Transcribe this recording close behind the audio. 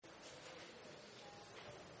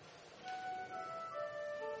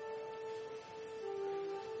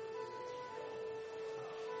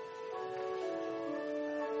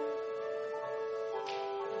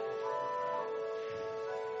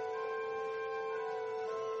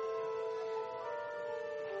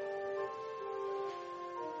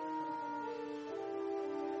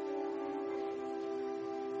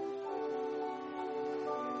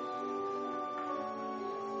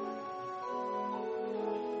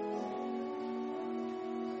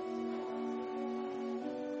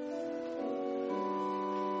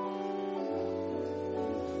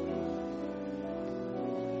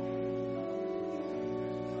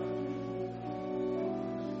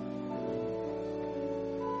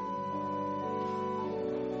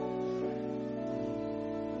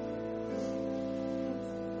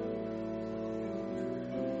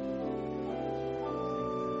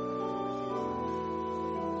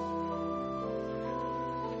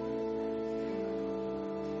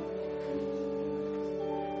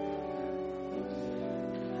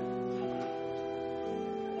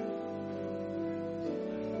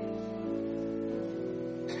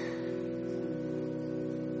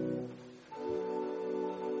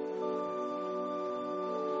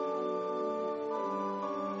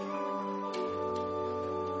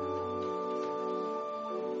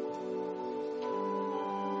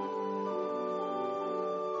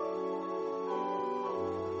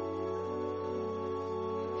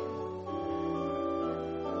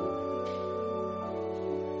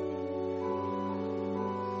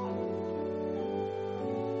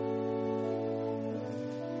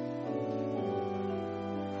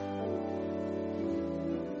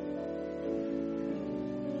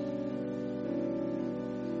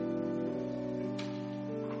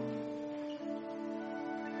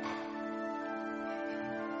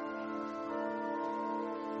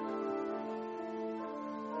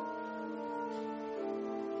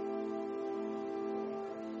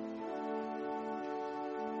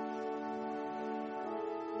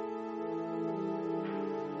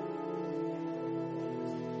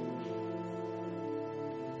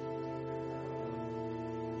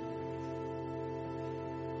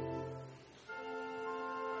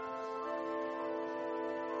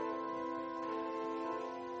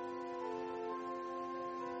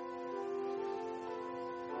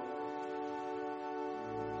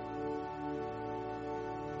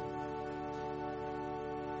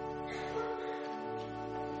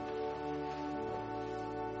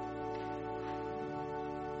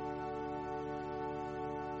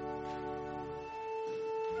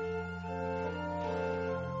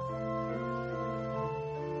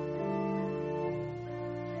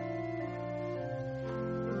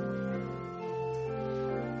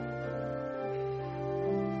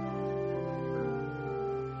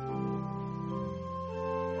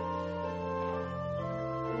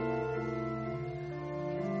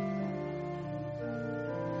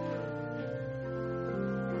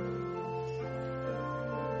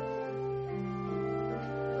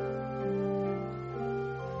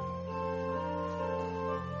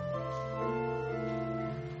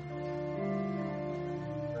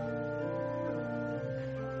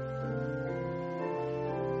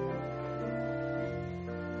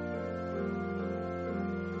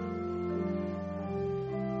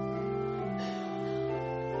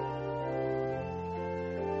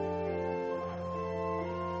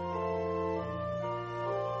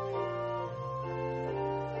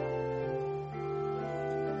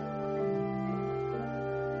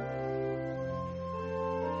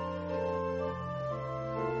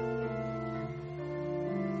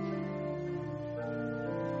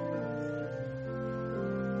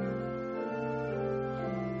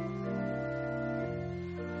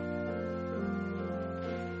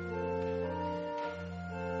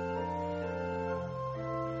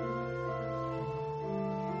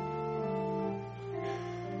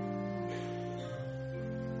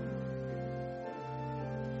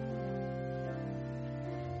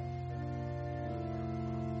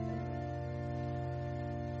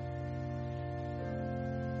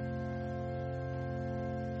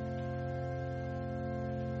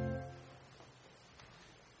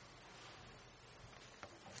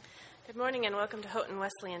Good morning and welcome to Houghton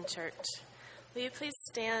Wesleyan Church. Will you please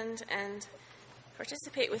stand and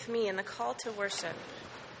participate with me in the call to worship?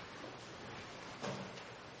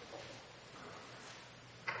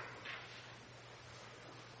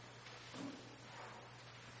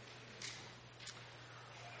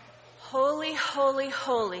 Holy, holy,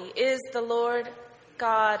 holy is the Lord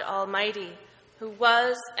God Almighty, who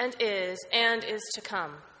was and is to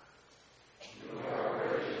come.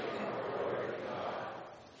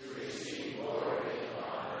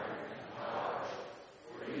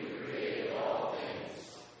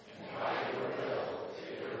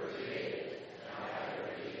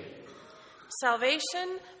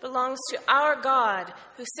 Salvation belongs to our God,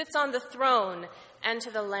 who sits on the throne, and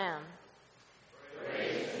to the Lamb.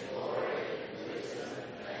 Praise and glory and wisdom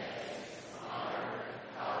and thanks, honor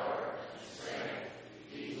and power and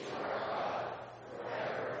strength be to our God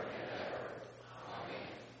forever and ever. Amen.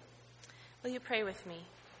 Will you pray with me?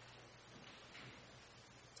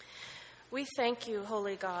 We thank you,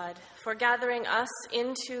 Holy God, for gathering us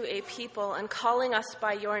into a people and calling us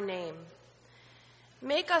by your name.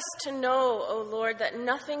 Make us to know, O Lord, that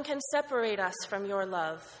nothing can separate us from your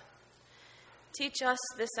love. Teach us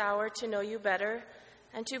this hour to know you better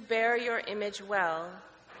and to bear your image well,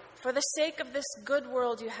 for the sake of this good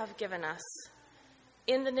world you have given us.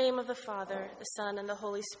 In the name of the Father, the Son, and the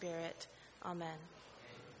Holy Spirit. Amen.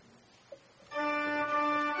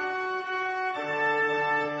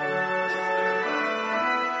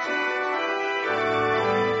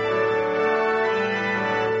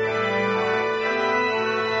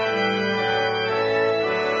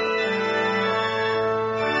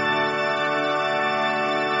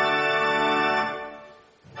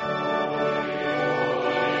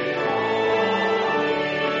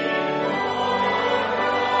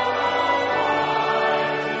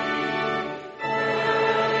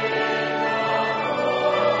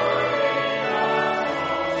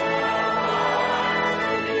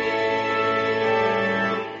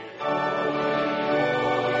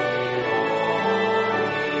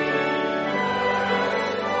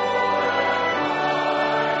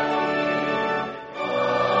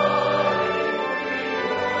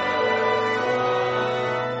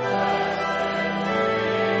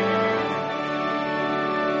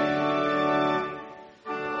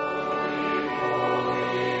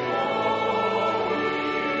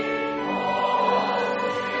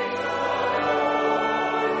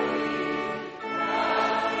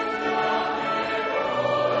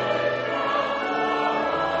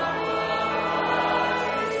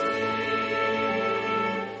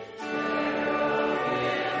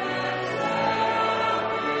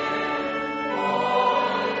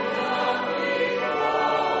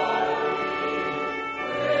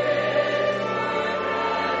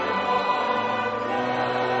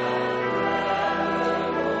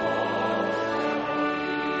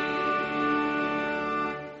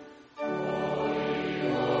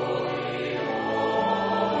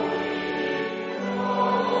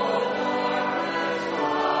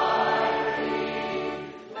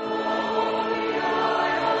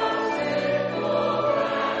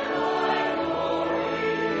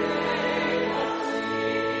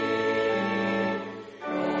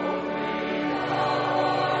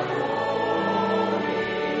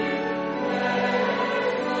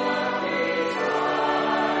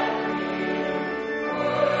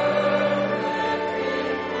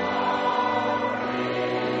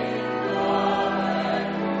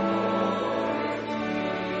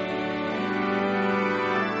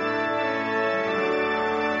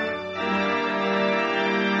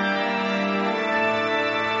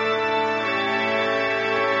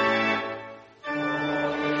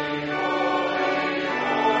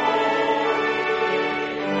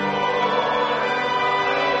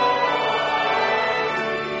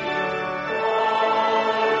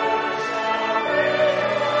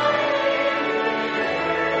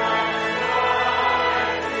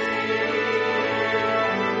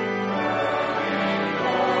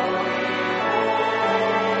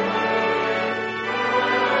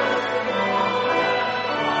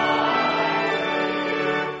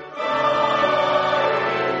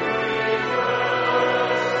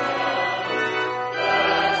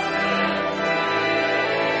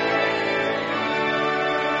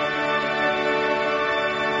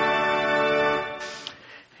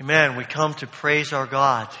 Amen. We come to praise our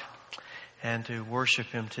God and to worship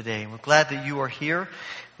Him today. We're glad that you are here.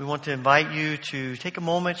 We want to invite you to take a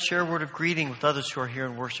moment, share a word of greeting with others who are here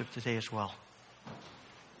in worship today as well.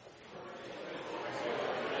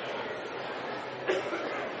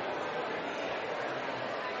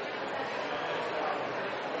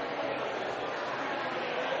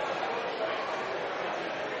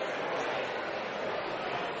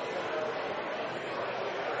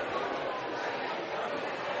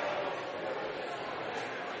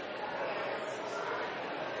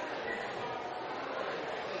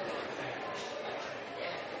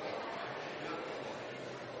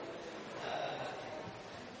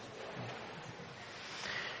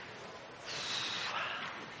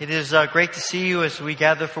 It is great to see you as we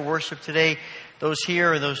gather for worship today, those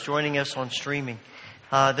here and those joining us on streaming.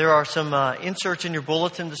 There are some inserts in your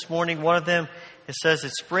bulletin this morning. One of them, it says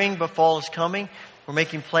it's spring, but fall is coming. We're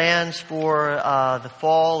making plans for the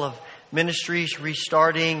fall of ministries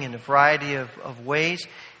restarting in a variety of ways.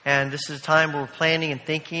 And this is a time where we're planning and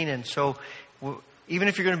thinking. And so even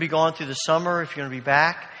if you're going to be gone through the summer, if you're going to be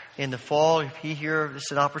back in the fall, if you hear this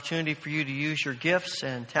is an opportunity for you to use your gifts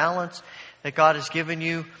and talents that God has given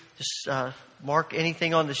you. Just mark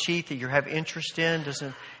anything on the sheet that you have interest in.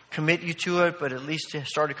 Doesn't commit you to it, but at least to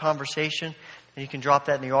start a conversation. And you can drop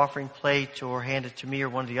that in the offering plate or hand it to me or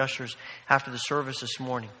one of the ushers after the service this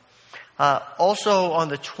morning. Also on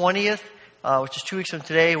the 20th, which is 2 weeks from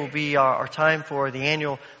today, will be our time for the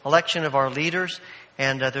annual election of our leaders.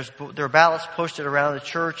 And there are ballots posted around the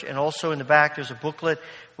church. And also in the back, there's a booklet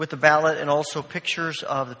with the ballot and also pictures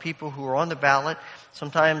of the people who are on the ballot.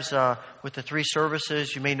 Sometimes with the 3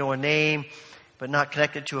 services, you may know a name, but not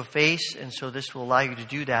connected to a face. And so this will allow you to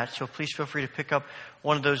do that. So please feel free to pick up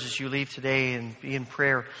one of those as you leave today and be in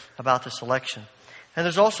prayer about this election. And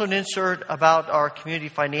there's also an insert about our community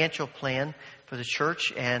financial plan for the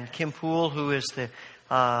church. And Kim Poole, who is the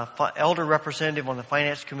elder representative on the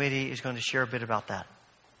finance committee, is going to share a bit about that.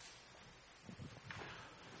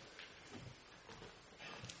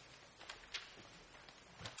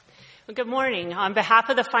 Well, good morning. On behalf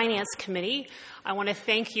of the Finance Committee, I want to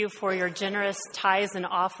thank you for your generous tithes and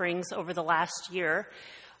offerings over the last year.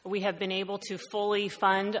 We have been able to fully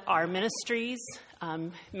fund our ministries,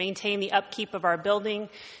 maintain the upkeep of our building,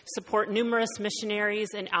 support numerous missionaries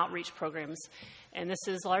and outreach programs. And this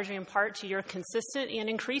is largely in part to your consistent and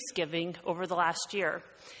increased giving over the last year.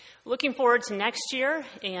 Looking forward to next year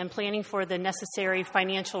and planning for the necessary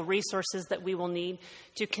financial resources that we will need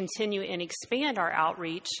to continue and expand our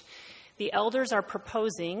outreach, the elders are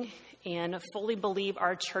proposing and fully believe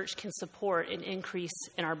our church can support an increase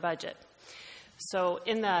in our budget. So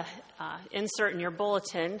in the insert in your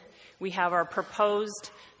bulletin, we have our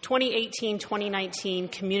proposed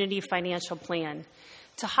 2018-2019 Community Financial Plan.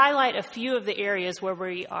 To highlight a few of the areas where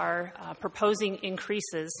we are proposing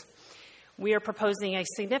increases, we are proposing a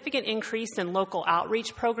significant increase in local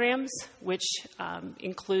outreach programs, which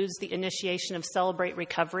includes the initiation of Celebrate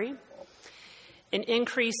Recovery, an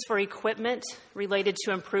increase for equipment related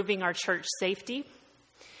to improving our church safety,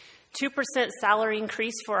 2% salary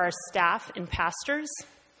increase for our staff and pastors,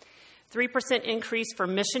 3% increase for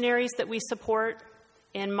missionaries that we support,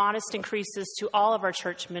 and modest increases to all of our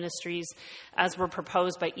church ministries as were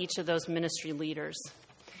proposed by each of those ministry leaders.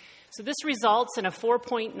 So this results in a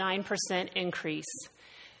 4.9% increase.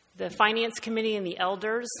 The Finance Committee and the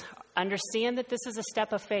elders understand that this is a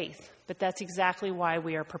step of faith, but that's exactly why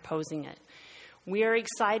we are proposing it. We are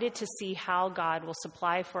excited to see how God will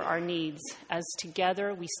supply for our needs as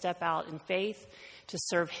together we step out in faith to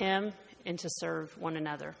serve Him and to serve one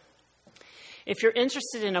another. If you're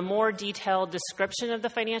interested in a more detailed description of the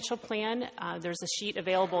financial plan, there's a sheet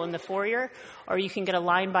available in the foyer, or you can get a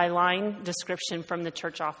line-by-line description from the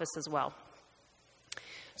church office as well.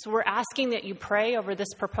 So we're asking that you pray over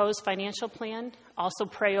this proposed financial plan. Also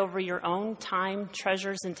pray over your own time,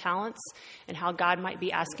 treasures, and talents, and how God might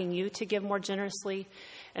be asking you to give more generously,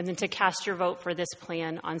 and then to cast your vote for this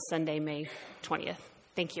plan on Sunday, May 20th.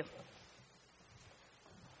 Thank you.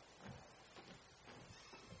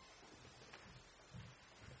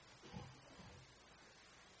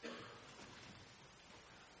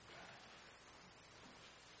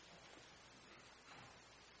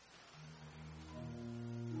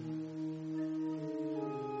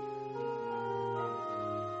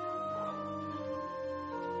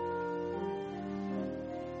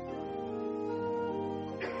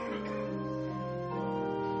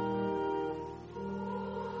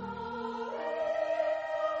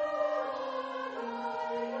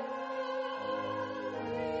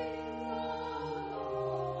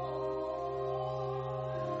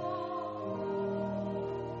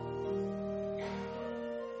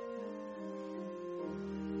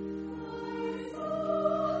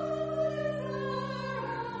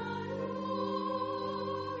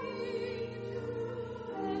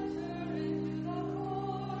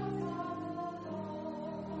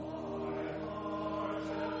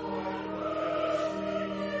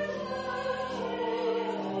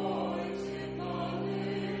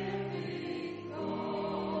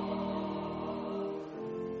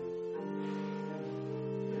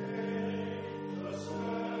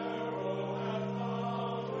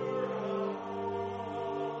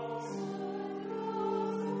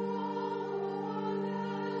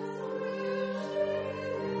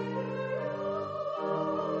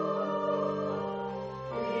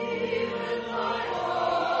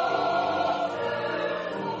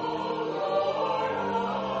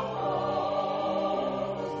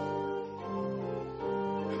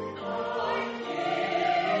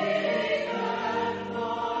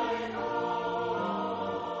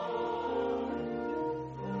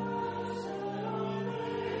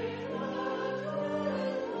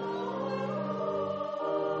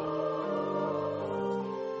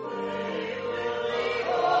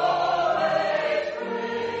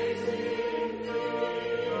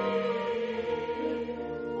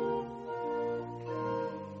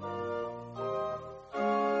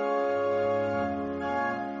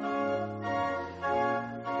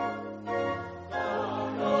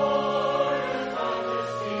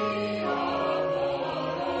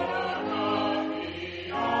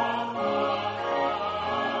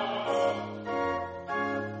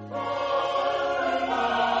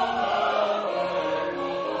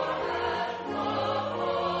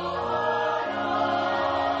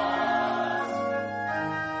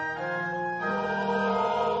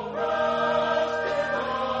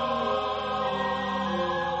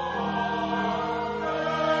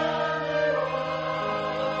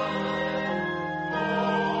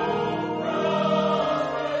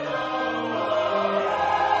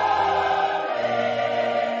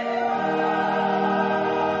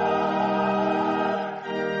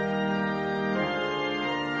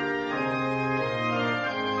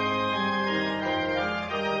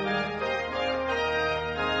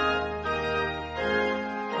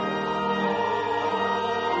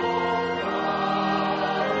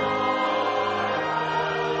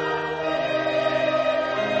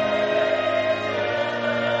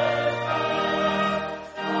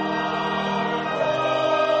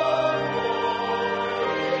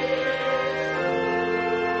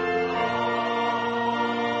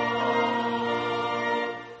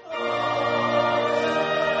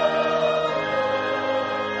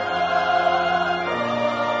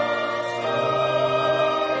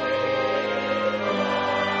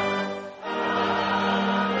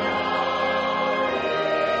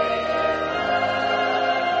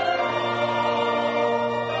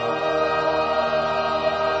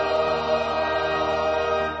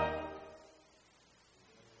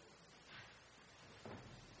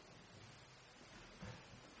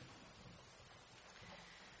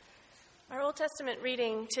 Old Testament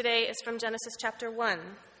reading today is from Genesis chapter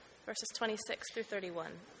 1, verses 26 through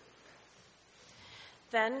 31.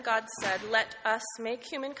 Then God said, "Let us make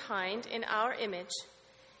humankind in our image,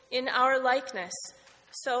 in our likeness,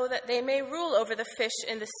 so that they may rule over the fish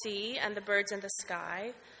in the sea and the birds in the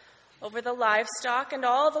sky, over the livestock and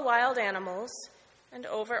all the wild animals, and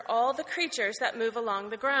over all the creatures that move along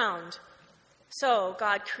the ground." So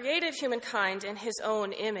God created humankind in his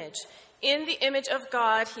own image. In the image of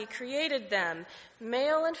God he created them.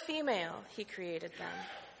 Male and female he created them.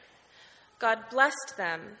 God blessed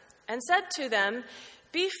them and said to them,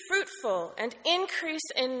 "Be fruitful and increase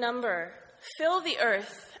in number. Fill the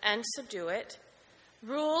earth and subdue it.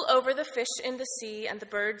 Rule over the fish in the sea and the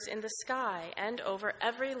birds in the sky, and over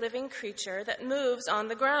every living creature that moves on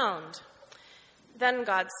the ground." Then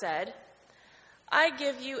God said, "I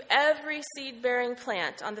give you every seed-bearing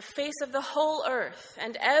plant on the face of the whole earth,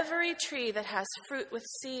 and every tree that has fruit with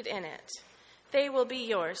seed in it. They will be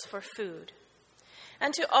yours for food.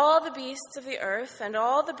 And to all the beasts of the earth, and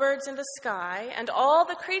all the birds in the sky, and all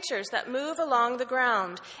the creatures that move along the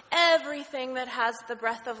ground, everything that has the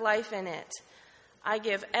breath of life in it, I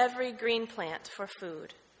give every green plant for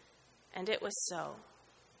food." And it was so.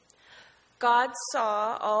 God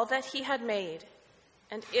saw all that he had made,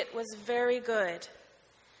 and it was very good.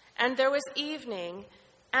 And there was evening,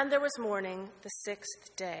 and there was morning, the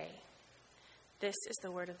sixth day. This is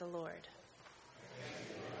the word of the Lord.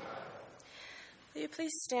 Will you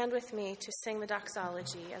please stand with me to sing the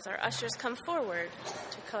doxology as our ushers come forward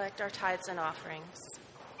to collect our tithes and offerings.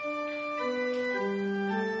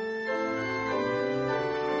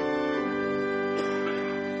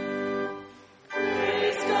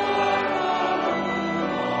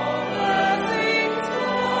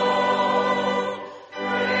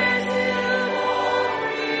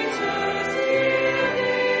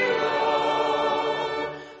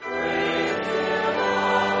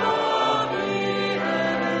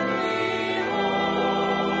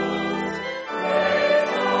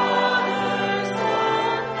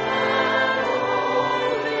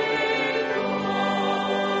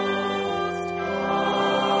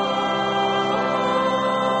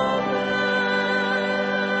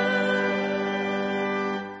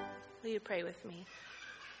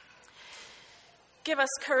 Give us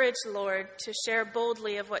courage, Lord, to share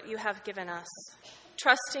boldly of what you have given us,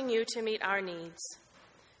 trusting you to meet our needs.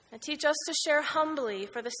 And teach us to share humbly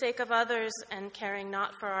for the sake of others and caring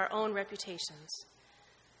not for our own reputations.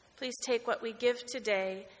 Please take what we give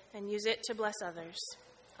today and use it to bless others.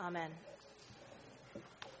 Amen.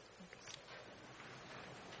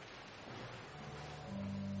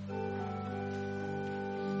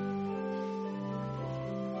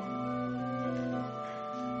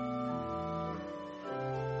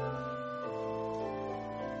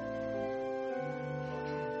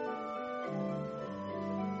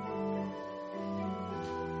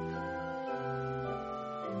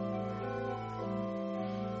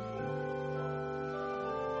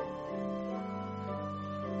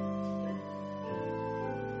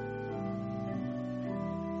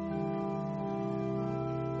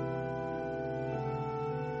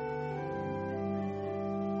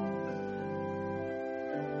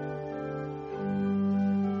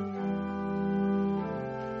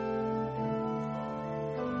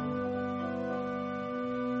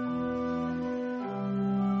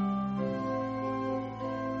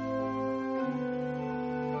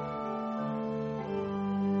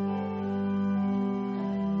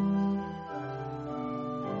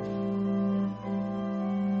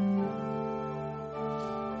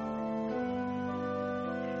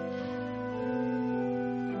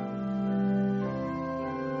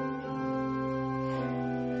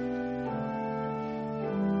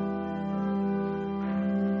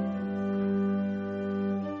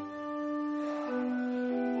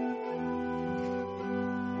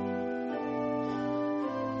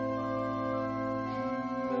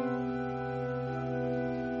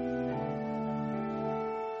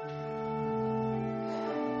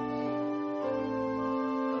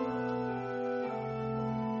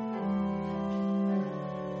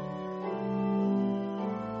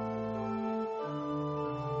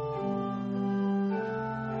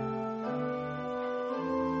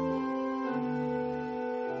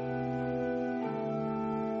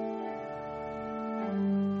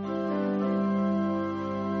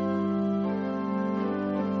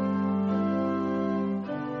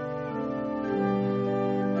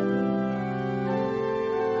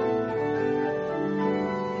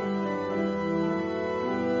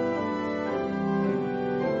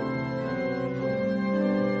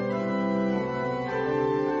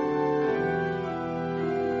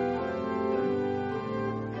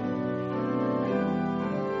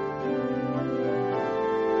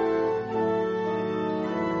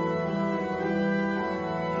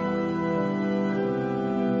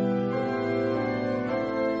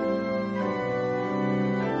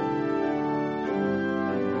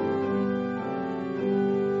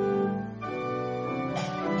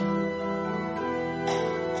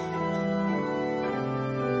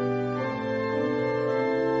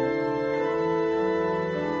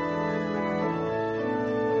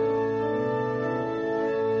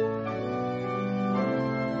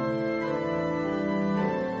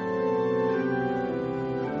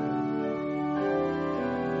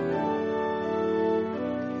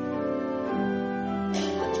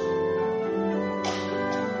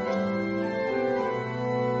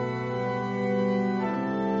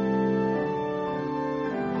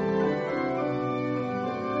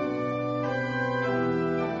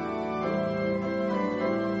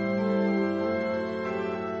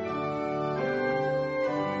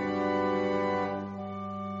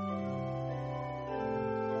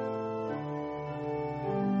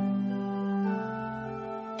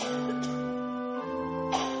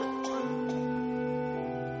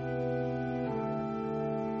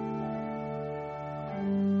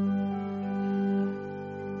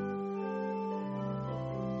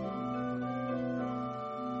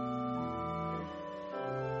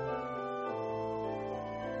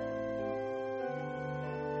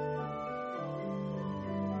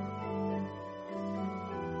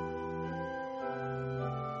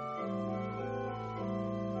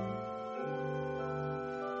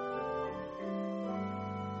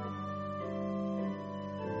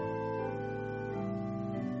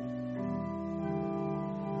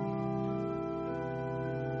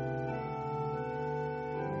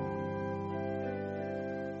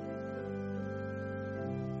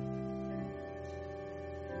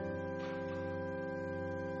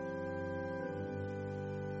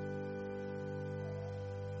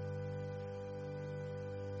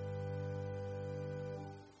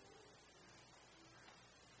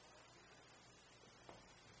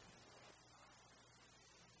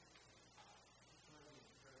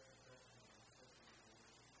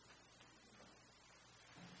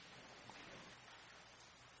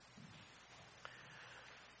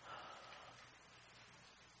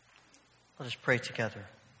 Let us pray together.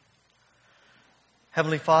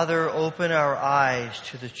 Heavenly Father, open our eyes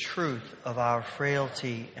to the truth of our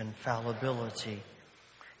frailty and fallibility.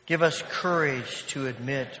 Give us courage to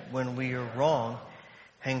admit when we are wrong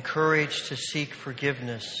and courage to seek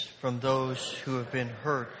forgiveness from those who have been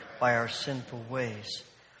hurt by our sinful ways.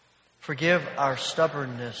 Forgive our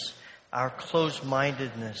stubbornness, our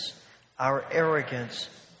closed-mindedness, our arrogance,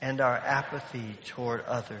 and our apathy toward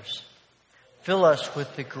others. Fill us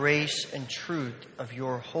with the grace and truth of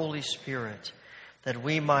your Holy Spirit, that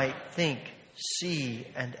we might think, see,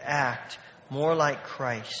 and act more like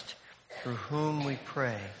Christ, through whom we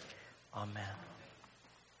pray. Amen.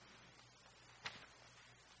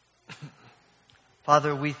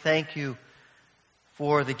 Father, we thank you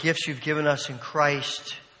for the gifts you've given us in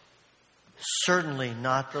Christ, certainly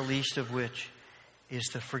not the least of which is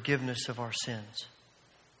the forgiveness of our sins.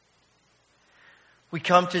 We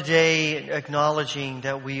come today acknowledging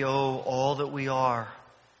that we owe all that we are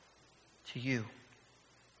to you.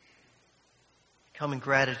 Come in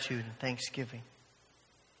gratitude and thanksgiving.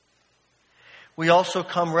 We also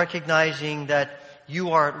come recognizing that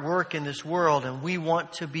you are at work in this world and we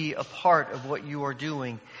want to be a part of what you are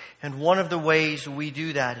doing. And one of the ways we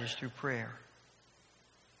do that is through prayer.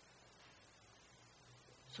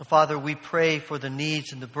 So, Father, we pray for the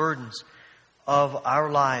needs and the burdens of our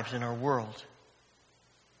lives and our world.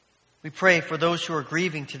 We pray for those who are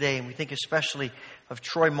grieving today, and we think especially of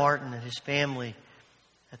Troy Martin and his family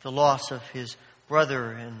at the loss of his brother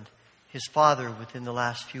and his father within the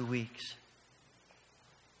last few weeks.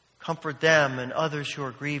 Comfort them and others who are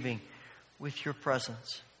grieving with your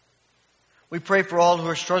presence. We pray for all who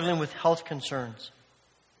are struggling with health concerns.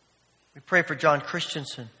 We pray for John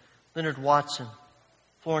Christensen, Leonard Watson,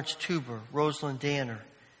 Florence Tuber, Rosalind Danner,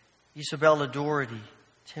 Isabella Doherty,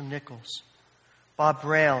 Tim Nichols, Bob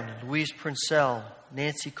Brown, Louise Princell,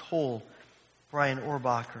 Nancy Cole, Brian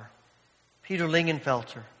Orbacher, Peter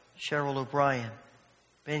Lingenfelter, Cheryl O'Brien,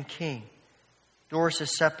 Ben King, Doris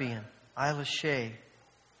Esepian, Isla Shea,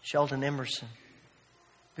 Sheldon Emerson,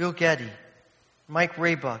 Bill Getty, Mike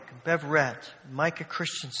Raybuck, Bev Rett, Micah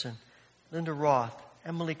Christensen, Linda Roth,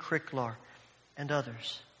 Emily Cricklar, and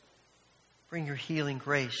others. Bring your healing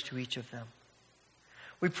grace to each of them.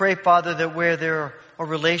 We pray, Father, that where there are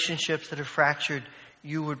relationships that are fractured,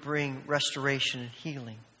 you would bring restoration and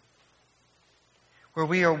healing. Where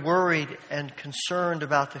we are worried and concerned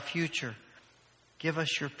about the future, give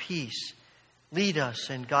us your peace. Lead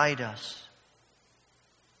us and guide us.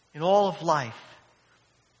 In all of life,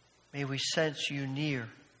 may we sense you near.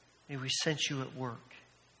 May we sense you at work.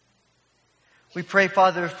 We pray,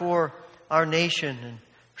 Father, for our nation, and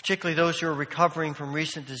particularly those who are recovering from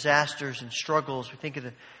recent disasters and struggles. We think of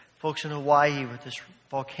the folks in Hawaii with this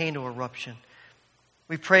volcano eruption.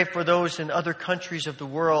 We pray for those in other countries of the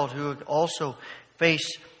world who also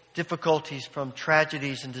face difficulties from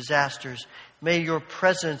tragedies and disasters. May your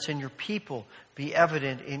presence and your people be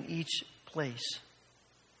evident in each place.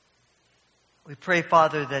 We pray,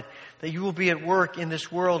 Father, that you will be at work in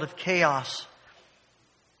this world of chaos,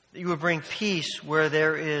 that you will bring peace where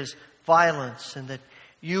there is violence, and that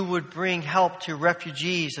you would bring help to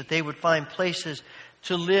refugees, that they would find places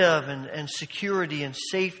to live and security and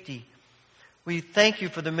safety. We thank you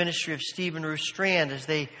for the ministry of Steve and Ruth Strand as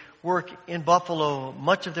they work in Buffalo,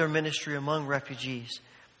 much of their ministry among refugees.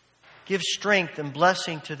 Give strength and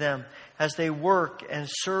blessing to them as they work and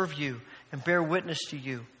serve you and bear witness to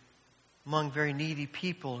you among very needy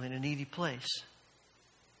people in a needy place.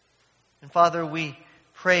 And Father, we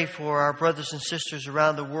pray for our brothers and sisters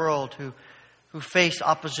around the world who face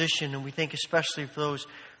opposition, and we think especially for those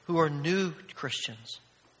who are new Christians.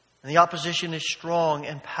 And the opposition is strong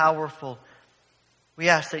and powerful. We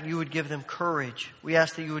ask that you would give them courage. We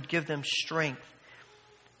ask that you would give them strength.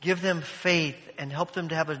 Give them faith and help them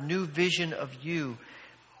to have a new vision of you.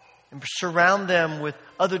 And surround them with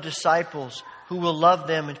other disciples who will love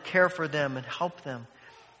them and care for them and help them.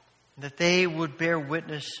 And that they would bear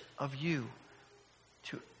witness of you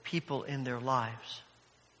to people in their lives.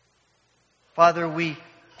 Father, we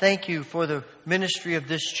thank you for the ministry of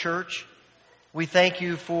this church. We thank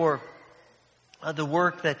you for the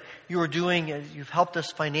work that you are doing. You've helped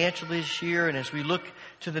us financially this year, and as we look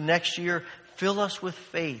to the next year, fill us with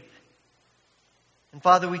faith. And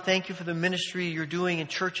Father, we thank you for the ministry you're doing in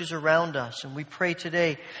churches around us, and we pray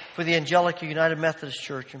today for the Angelica United Methodist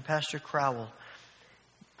Church and Pastor Crowell.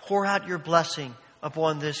 Pour out your blessing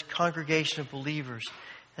upon this congregation of believers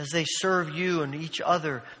as they serve you and each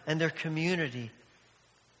other and their community.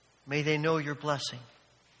 May they know your blessing.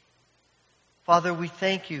 Father, we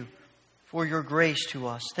thank you for your grace to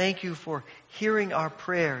us. Thank you for hearing our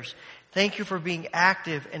prayers. Thank you for being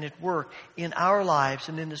active and at work in our lives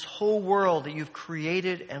and in this whole world that you've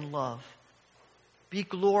created and love. Be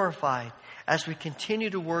glorified as we continue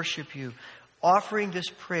to worship you, offering this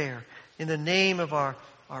prayer in the name of our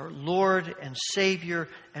Lord and Savior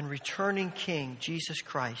and returning King, Jesus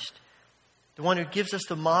Christ, the one who gives us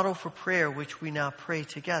the model for prayer, which we now pray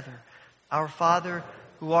together. Our Father,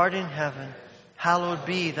 who art in heaven, hallowed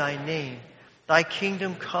be thy name. Thy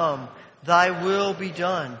kingdom come, thy will be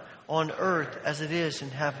done on earth as it is in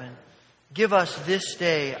heaven. Give us this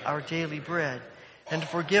day our daily bread, and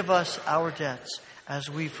forgive us our debts as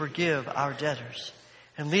we forgive our debtors.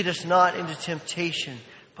 And lead us not into temptation,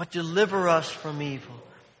 but deliver us from evil.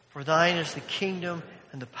 For thine is the kingdom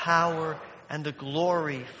and the power and the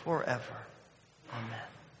glory forever. Amen.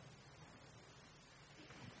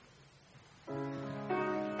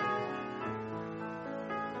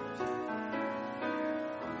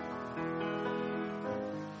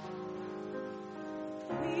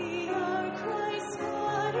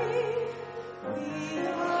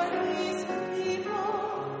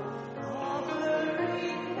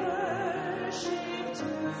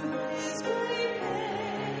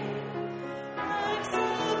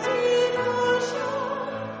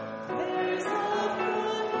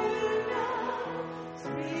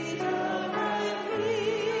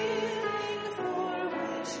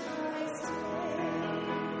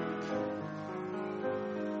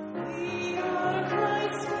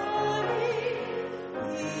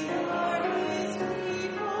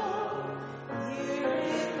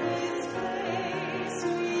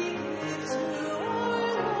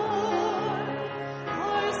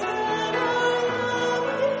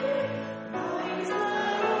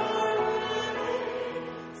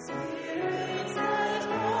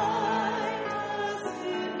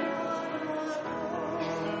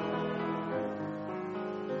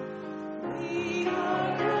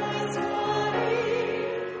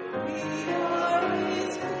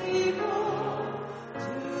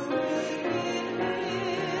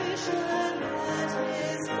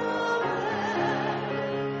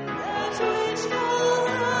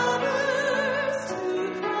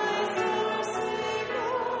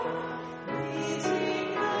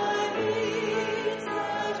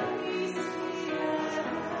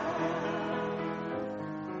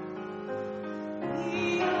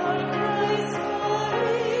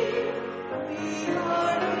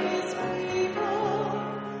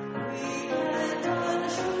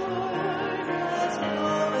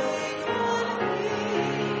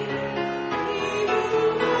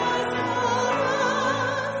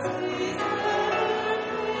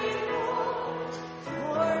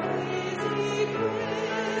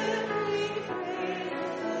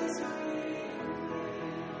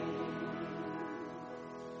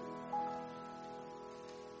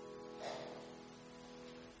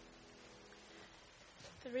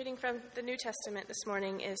 The reading from the New Testament this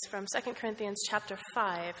morning is from 2 Corinthians chapter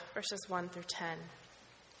 5, verses 1 through 10.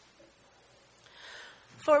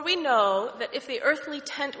 For we know that if the earthly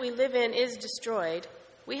tent we live in is destroyed,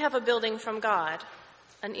 we have a building from God,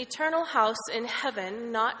 an eternal house in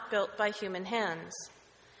heaven not built by human hands.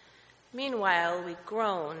 Meanwhile, we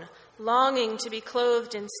groan, longing to be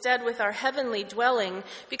clothed instead with our heavenly dwelling,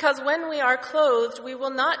 because when we are clothed, we will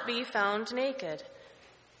not be found naked.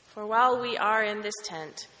 For while we are in this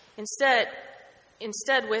tent, instead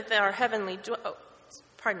with our heavenly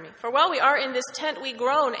For while we are in this tent, we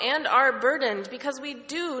groan and are burdened, because we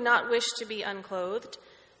do not wish to be unclothed,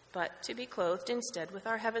 but to be clothed instead with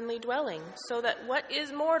our heavenly dwelling, so that what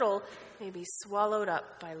is mortal may be swallowed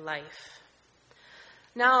up by life.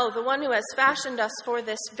 Now, the one who has fashioned us for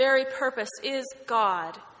this very purpose is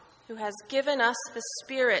God, who has given us the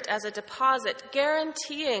Spirit as a deposit,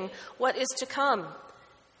 guaranteeing what is to come.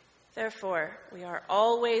 Therefore, we are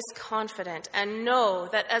always confident and know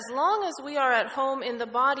that as long as we are at home in the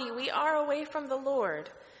body, we are away from the Lord.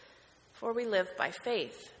 For we live by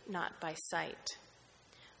faith, not by sight.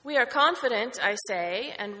 We are confident, I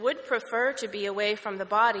say, and would prefer to be away from the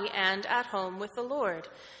body and at home with the Lord.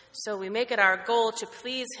 So we make it our goal to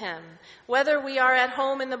please him, whether we are at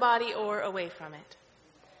home in the body or away from it.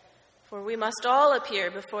 For we must all appear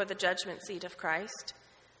before the judgment seat of Christ,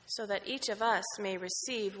 so that each of us may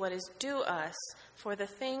receive what is due us for the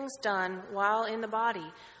things done while in the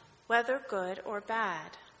body, whether good or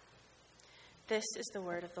bad. This is the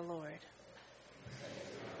word of the Lord.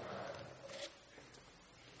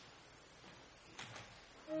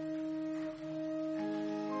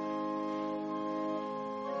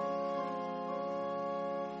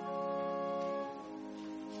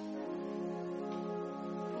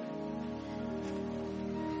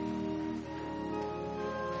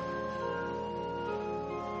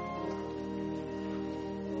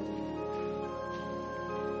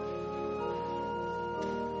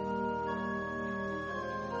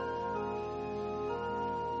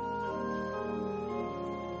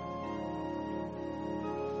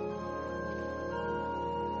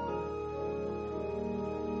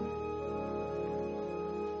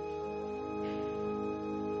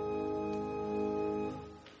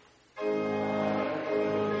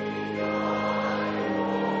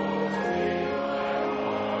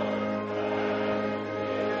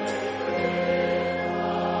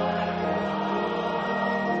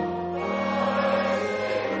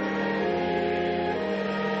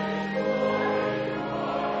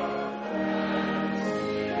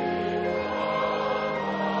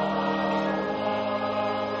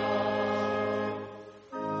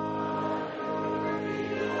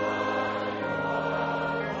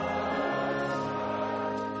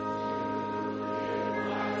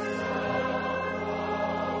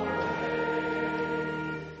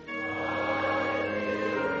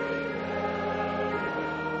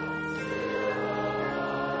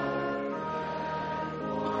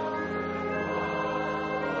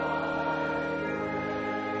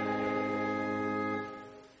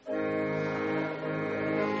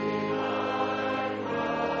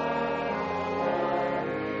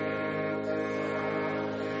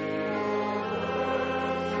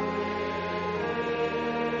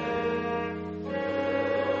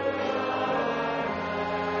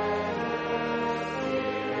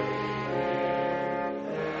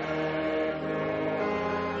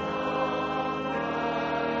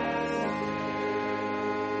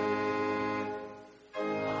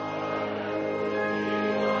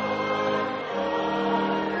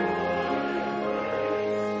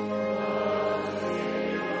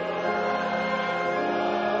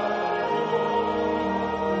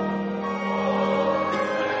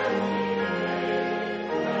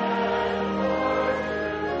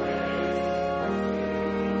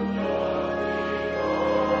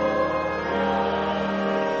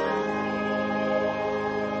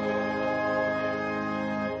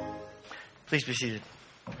 Please be seated.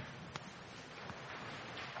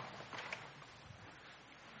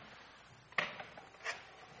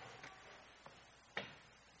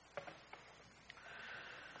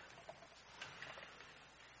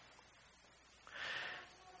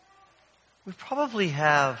 We probably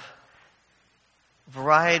have a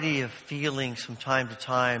variety of feelings from time to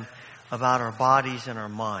time about our bodies and our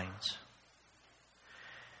minds.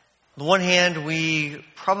 On the one hand, we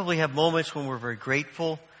probably have moments when we're very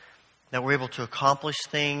grateful that we're able to accomplish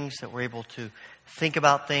things, that we're able to think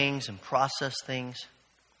about things and process things.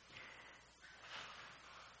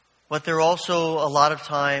 But there are also a lot of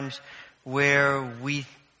times where we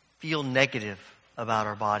feel negative about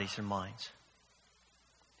our bodies and minds.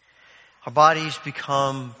 Our bodies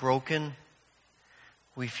become broken.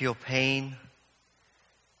 We feel pain.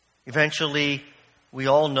 Eventually, we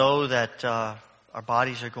all know that our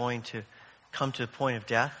bodies are going to come to the point of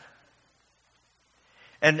death.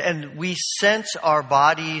 And we sense our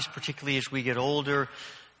bodies, particularly as we get older,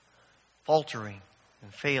 faltering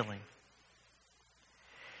and failing.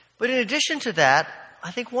 But in addition to that,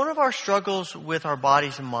 I think one of our struggles with our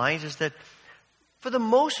bodies and minds is that, for the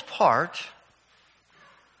most part,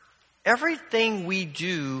 everything we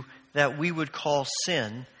do that we would call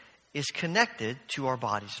sin is connected to our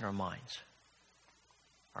bodies and our minds.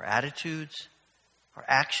 Our attitudes, our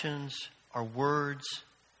actions, our words.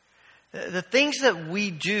 The things that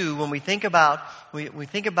we do when we think about,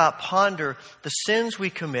 ponder the sins we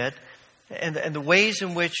commit and the ways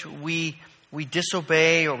in which we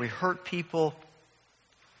disobey or we hurt people,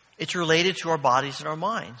 it's related to our bodies and our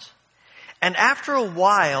minds. And after a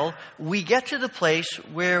while, we get to the place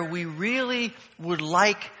where we really would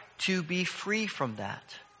like to be free from that.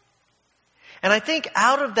 And I think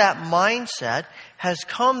out of that mindset has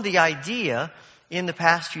come the idea in the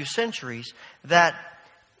past few centuries that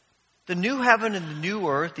the new heaven and the new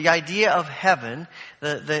earth, the idea of heaven,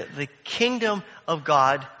 the kingdom of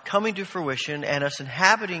God coming to fruition and us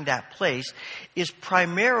inhabiting that place is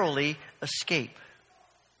primarily escape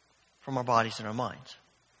from our bodies and our minds.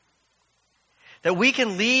 That we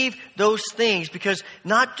can leave those things because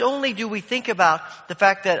not only do we think about the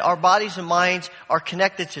fact that our bodies and minds are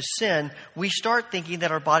connected to sin, we start thinking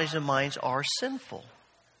that our bodies and minds are sinful.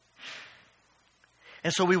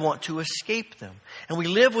 And so we want to escape them. And we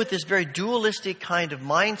live with this very dualistic kind of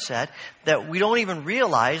mindset that we don't even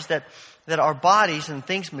realize that our bodies and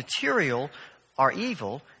things material are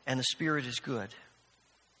evil and the spirit is good.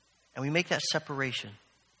 And we make that separation.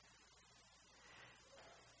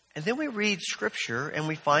 And then we read Scripture and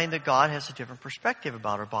we find that God has a different perspective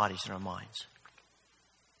about our bodies and our minds.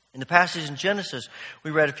 In the passage in Genesis we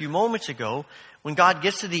read a few moments ago, when God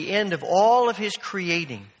gets to the end of all of His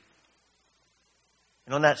creating,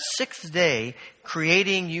 and on that sixth day,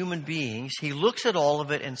 creating human beings, He looks at all of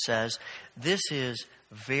it and says, "This is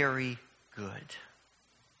very good."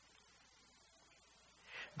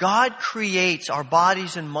 God creates our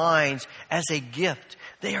bodies and minds as a gift.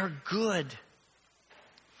 They are good.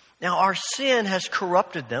 Now, our sin has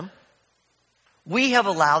corrupted them. We have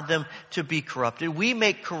allowed them to be corrupted. We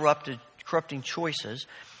make corrupting choices.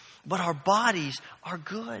 But our bodies are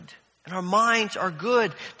good. And our minds are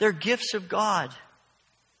good. They're gifts of God.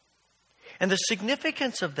 And the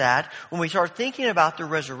significance of that, when we start thinking about the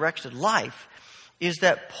resurrected life, is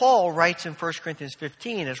that Paul writes in 1 Corinthians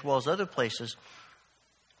 15, as well as other places,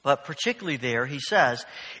 but particularly there, he says,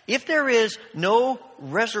 if there is no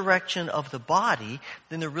resurrection of the body,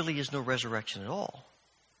 then there really is no resurrection at all.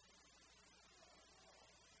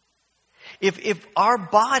 If our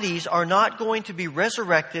bodies are not going to be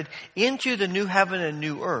resurrected into the new heaven and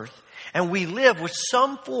new earth, and we live with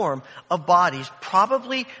some form of bodies,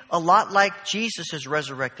 probably a lot like Jesus'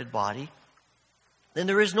 resurrected body, then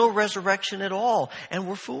there is no resurrection at all, and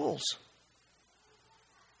we're fools.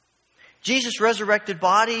 Jesus' resurrected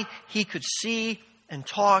body, He could see and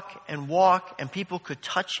talk and walk, and people could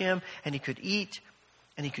touch Him, and He could eat,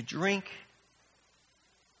 and He could drink.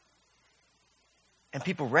 And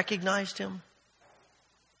people recognized Him.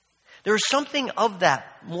 There is something of that,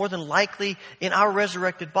 more than likely, in our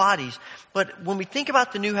resurrected bodies. But when we think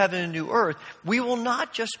about the new heaven and new earth, we will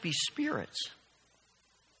not just be spirits.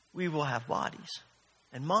 We will have bodies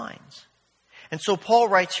and minds. And so Paul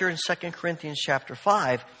writes here in 2 Corinthians chapter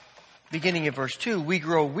 5, beginning in verse 2, we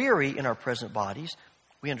grow weary in our present bodies.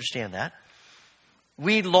 We understand that.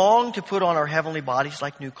 We long to put on our heavenly bodies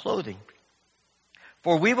like new clothing.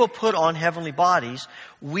 For we will put on heavenly bodies.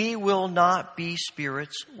 We will not be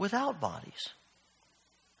spirits without bodies.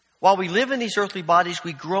 While we live in these earthly bodies,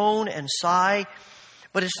 we groan and sigh.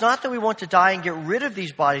 But it's not that we want to die and get rid of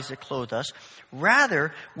these bodies that clothe us.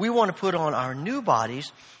 Rather, we want to put on our new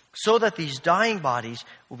bodies, so that these dying bodies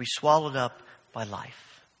will be swallowed up by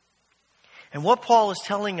life. And what Paul is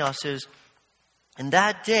telling us is, in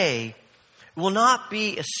that day, it will not be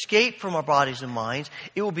escape from our bodies and minds.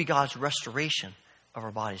 It will be God's restoration of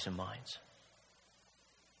our bodies and minds.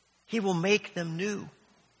 He will make them new.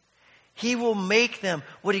 He will make them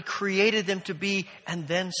what He created them to be, and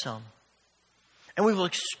then some. And we will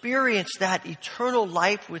experience that eternal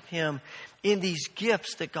life with Him in these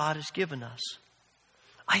gifts that God has given us.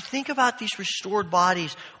 I think about these restored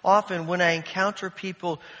bodies often when I encounter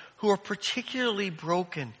people who are particularly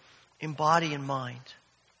broken in body and mind.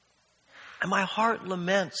 And my heart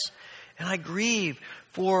laments and I grieve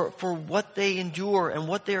for what they endure and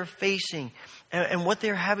what they are facing and what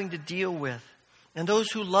they're having to deal with. And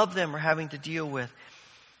those who love them are having to deal with.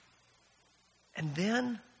 And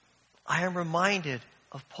then I am reminded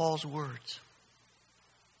of Paul's words.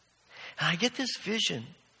 And I get this vision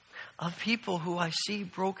of people who I see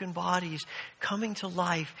broken bodies coming to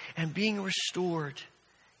life and being restored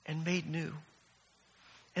and made new.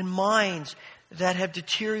 And minds that have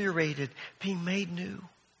deteriorated being made new.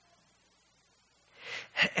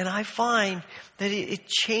 And I find that it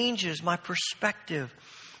changes my perspective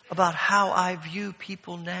about how I view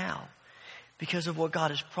people now because of what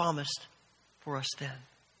God has promised for us then.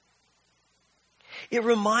 It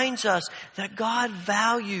reminds us that God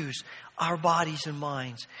values our bodies and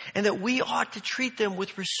minds, and that we ought to treat them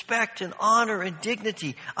with respect and honor and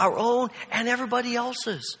dignity, our own and everybody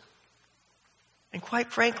else's. And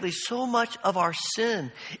quite frankly, so much of our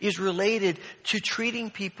sin is related to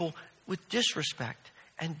treating people with disrespect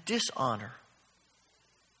and dishonor.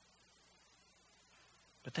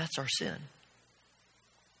 But that's our sin.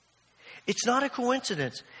 It's not a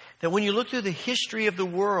coincidence that when you look through the history of the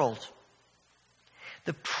world,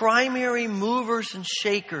 the primary movers and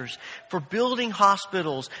shakers for building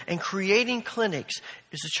hospitals and creating clinics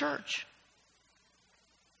is the church.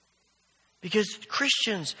 Because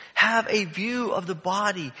Christians have a view of the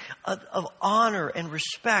body of honor and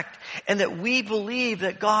respect, and that we believe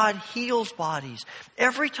that God heals bodies.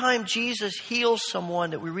 Every time Jesus heals someone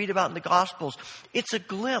that we read about in the Gospels, it's a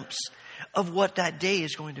glimpse of what that day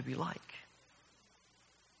is going to be like.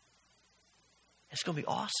 It's going to be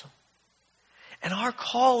awesome. And our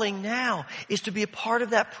calling now is to be a part of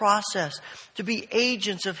that process, to be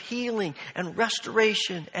agents of healing and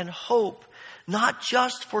restoration and hope, not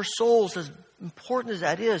just for souls, as important as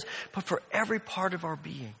that is, but for every part of our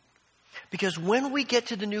being. Because when we get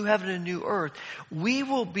to the new heaven and new earth, we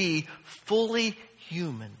will be fully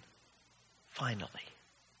human, finally.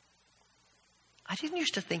 I didn't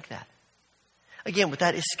used to think that. Again, with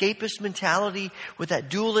that escapist mentality, with that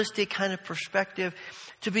dualistic kind of perspective,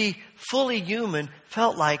 to be fully human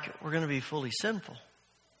felt like we're going to be fully sinful.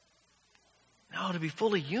 No, to be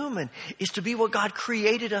fully human is to be what God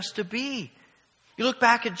created us to be. You look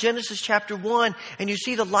back at Genesis chapter 1 and you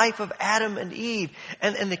see the life of Adam and Eve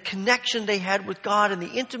and the connection they had with God and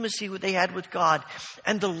the intimacy that they had with God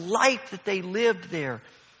and the life that they lived there.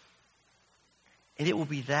 And it will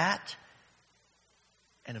be that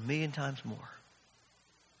and 1,000,000 times more.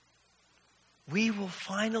 We will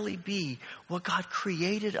finally be what God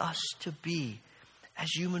created us to be as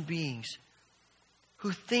human beings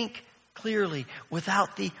who think clearly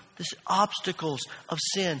without the obstacles of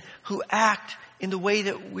sin, who act in the way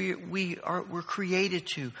that we're created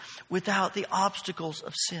to without the obstacles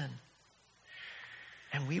of sin.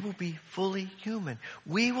 And we will be fully human.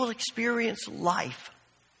 We will experience life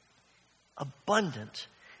abundant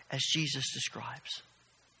as Jesus describes.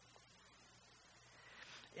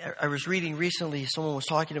 I was reading recently, someone was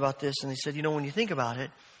talking about this, and they said, when you think about it,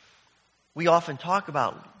 we often talk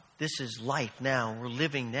about this is life now, we're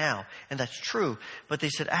living now, and that's true. But they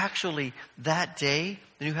said, actually, that day,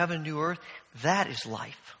 the new heaven and new earth, that is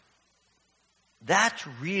life. That's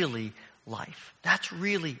really life. That's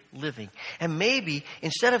really living. And maybe,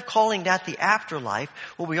 instead of calling that the afterlife,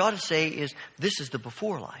 what we ought to say is, this is the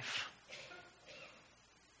before life.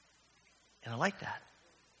 And I like that.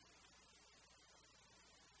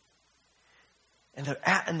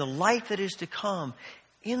 And the life that is to come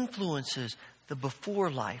influences the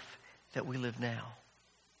before life that we live now.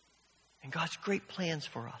 And God's great plans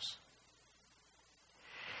for us.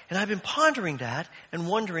 And I've been pondering that and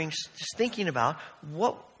wondering, just thinking about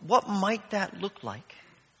what might that look like?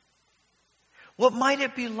 What might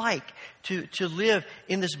it be like to live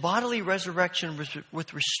in this bodily resurrection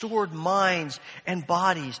with restored minds and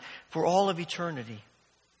bodies for all of eternity?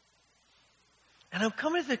 And I'm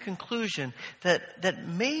coming to the conclusion that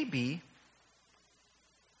maybe,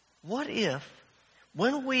 what if,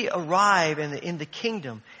 when we arrive in the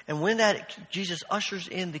kingdom, and when that Jesus ushers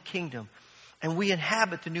in the kingdom, and we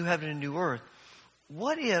inhabit the new heaven and new earth,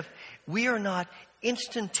 what if we are not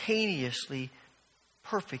instantaneously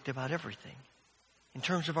perfect about everything in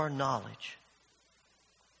terms of our knowledge?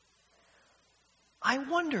 I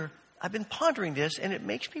wonder, I've been pondering this, and it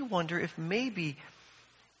makes me wonder if maybe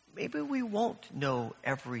we won't know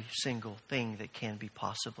every single thing that can be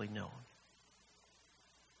possibly known.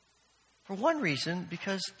 For one reason,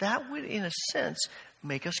 because that would, in a sense,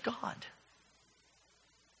 make us God.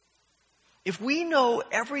 If we know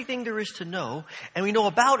everything there is to know, and we know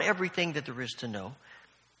about everything that there is to know,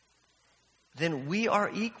 then we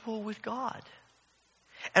are equal with God.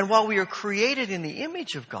 And while we are created in the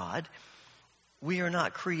image of God, we are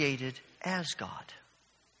not created as God.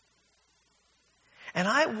 And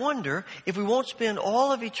I wonder if we won't spend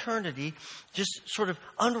all of eternity just sort of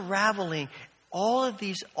unraveling all of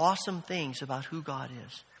these awesome things about who God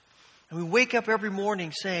is. And we wake up every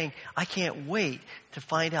morning saying, I can't wait to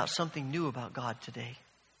find out something new about God today.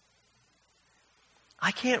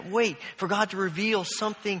 I can't wait for God to reveal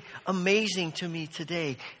something amazing to me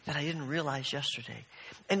today that I didn't realize yesterday.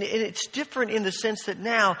 And it's different in the sense that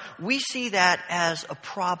now we see that as a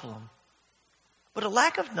problem. But a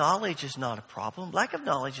lack of knowledge is not a problem. Lack of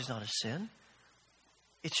knowledge is not a sin.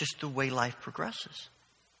 It's just the way life progresses.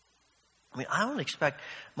 I mean, I don't expect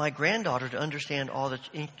my granddaughter to understand all the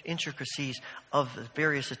intricacies of the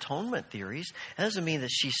various atonement theories. That doesn't mean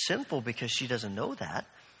that she's sinful because she doesn't know that.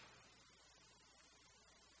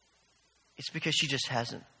 It's because she just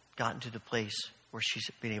hasn't gotten to the place where she's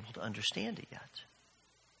been able to understand it yet.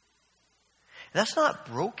 That's not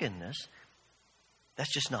brokenness.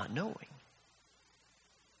 That's just not knowing.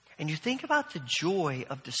 And you think about the joy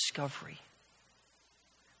of discovery.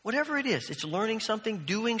 Whatever it is, it's learning something,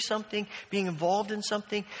 doing something, being involved in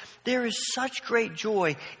something. There is such great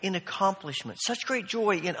joy in accomplishment, such great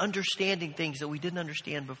joy in understanding things that we didn't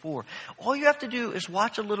understand before. All you have to do is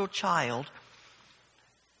watch a little child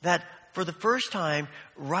that for the first time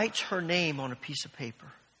writes her name on a piece of paper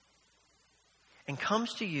and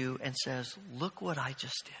comes to you and says, look what I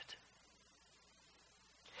just did.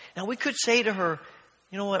 Now we could say to her,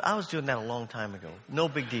 you know what, I was doing that a long time ago. No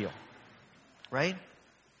big deal. Right?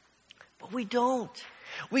 But we don't.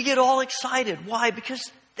 We get all excited. Why? Because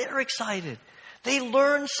they're excited. They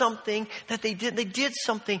learned something that they did. They did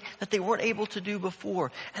something that they weren't able to do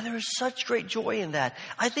before. And there is such great joy in that.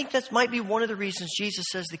 I think that might be one of the reasons Jesus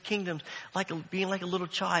says the kingdom's being like a little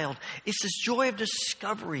child. It's this joy of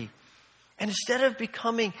discovery. And instead of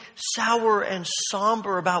becoming sour and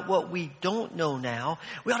somber about what we don't know now,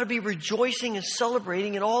 we ought to be rejoicing and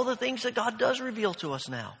celebrating in all the things that God does reveal to us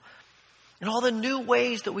now. And all the new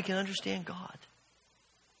ways that we can understand God.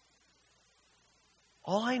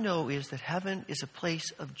 All I know is that heaven is a place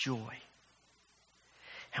of joy.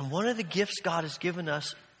 And one of the gifts God has given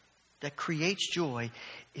us that creates joy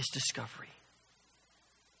is discovery.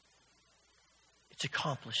 It's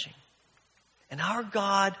accomplishing. And our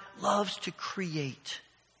God loves to create.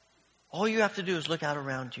 All you have to do is look out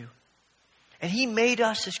around you. And He made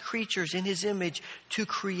us as creatures in His image to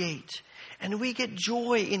create. And we get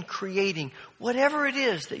joy in creating whatever it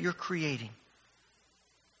is that you're creating.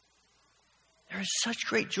 There is such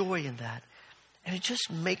great joy in that. And it just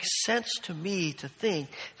makes sense to me to think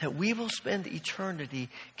that we will spend eternity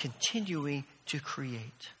continuing to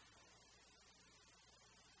create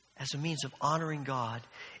as a means of honoring God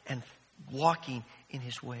and walking in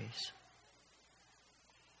His ways.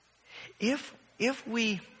 If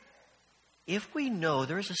we know,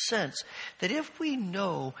 there is a sense that if we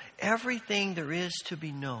know everything there is to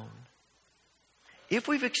be known, if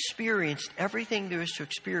we've experienced everything there is to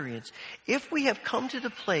experience, if we have come to the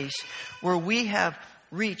place where we have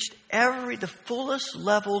reached the fullest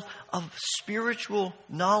level of spiritual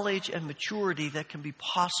knowledge and maturity that can be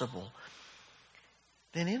possible,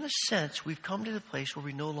 then in a sense we've come to the place where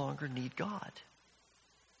we no longer need God.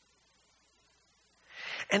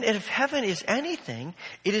 And if heaven is anything,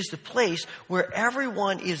 it is the place where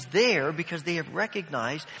everyone is there because they have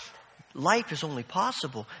recognized life is only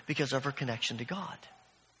possible because of our connection to God.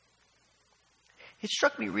 It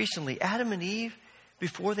struck me recently, Adam and Eve,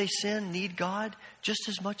 before they sin, need God just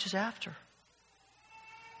as much as after.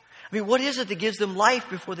 I mean, what is it that gives them life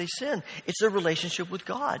before they sin? It's their relationship with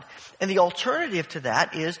God. And the alternative to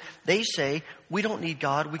that is they say, we don't need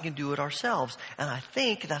God, we can do it ourselves. And I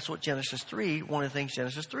think that's what Genesis 3, one of the things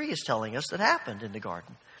Genesis 3 is telling us that happened in the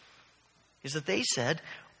garden, is that they said,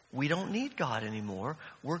 we don't need God anymore,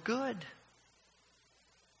 we're good.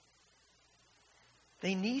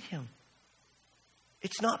 They need Him.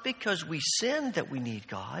 It's not because we sinned that we need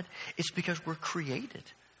God, it's because we're created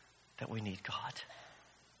that we need God.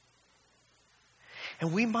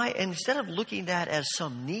 And instead of looking at that as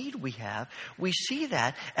some need we have, we see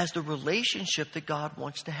that as the relationship that God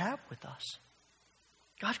wants to have with us.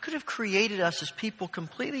 God could have created us as people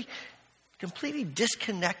completely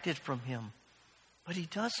disconnected from Him. But He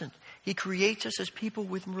doesn't. He creates us as people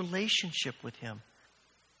with relationship with Him.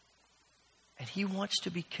 And He wants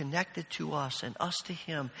to be connected to us and us to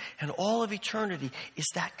Him. And all of eternity is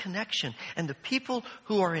that connection. And the people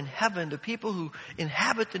who are in heaven, the people who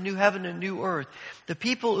inhabit the new heaven and new earth, the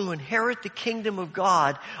people who inherit the kingdom of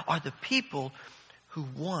God are the people who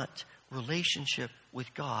want relationship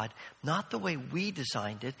with God. Not the way we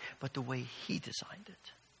designed it, but the way He designed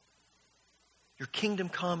it. Your kingdom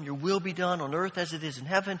come, your will be done on earth as it is in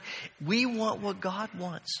heaven. We want what God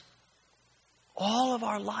wants. All of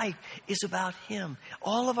our life is about Him.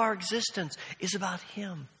 All of our existence is about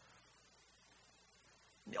Him.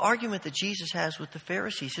 The argument that Jesus has with the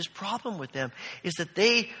Pharisees, His problem with them is that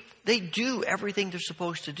they do everything they're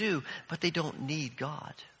supposed to do, but they don't need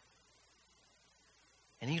God.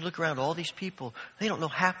 And you look around all these people, they don't know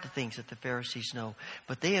half the things that the Pharisees know,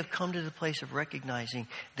 but they have come to the place of recognizing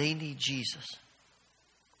they need Jesus.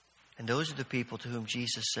 And those are the people to whom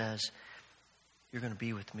Jesus says, you're going to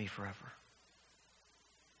be with me forever.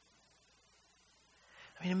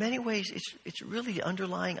 I mean, in many ways, it's really the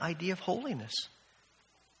underlying idea of holiness.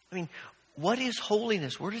 I mean, what is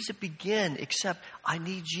holiness? Where does it begin except I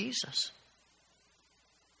need Jesus?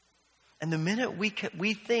 And the minute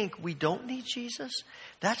we think we don't need Jesus,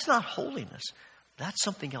 that's not holiness. That's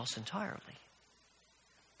something else entirely.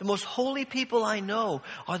 The most holy people I know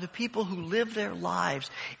are the people who live their lives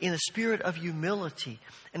in a spirit of humility,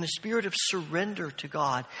 in a spirit of surrender to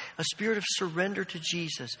God, a spirit of surrender to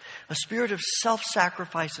Jesus, a spirit of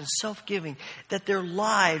self-sacrifice and self-giving, that their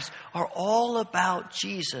lives are all about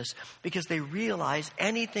Jesus because they realize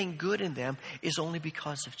anything good in them is only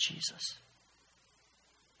because of Jesus.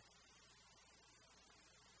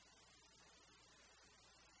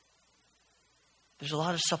 There's a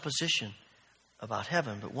lot of supposition about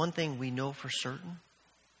heaven, but one thing we know for certain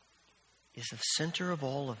is the center of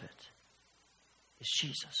all of it is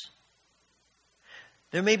Jesus.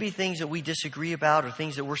 There may be things that we disagree about or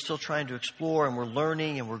things that we're still trying to explore and we're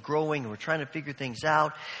learning and we're growing and we're trying to figure things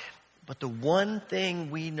out. But the one thing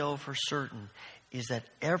we know for certain is that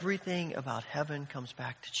everything about heaven comes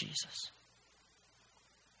back to Jesus.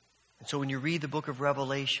 And so when you read the book of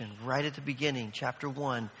Revelation, right at the beginning, chapter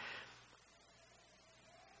 1,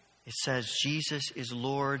 it says Jesus is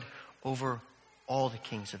Lord over all the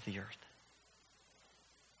kings of the earth.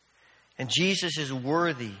 And Jesus is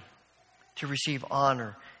worthy to receive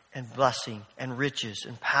honor and blessing and riches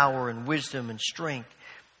and power and wisdom and strength.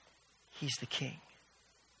 He's the King.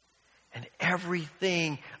 And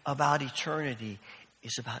everything about eternity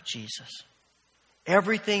is about Jesus.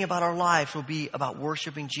 Everything about our lives will be about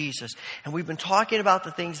worshiping Jesus. And we've been talking about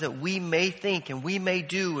the things that we may think and we may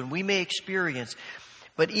do and we may experience.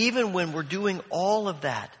 But even when we're doing all of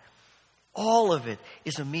that, all of it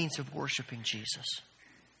is a means of worshiping Jesus.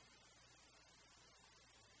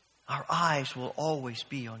 Our eyes will always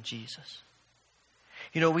be on Jesus.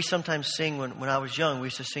 You know, we sometimes sing, when I was young, we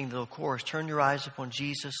used to sing the little chorus, turn your eyes upon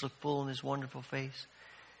Jesus, look full in His wonderful face.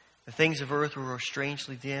 The things of earth will grow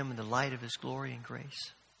strangely dim in the light of His glory and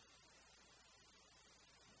grace.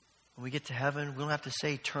 When we get to heaven, we don't have to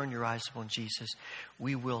say, turn your eyes upon Jesus.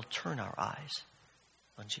 We will turn our eyes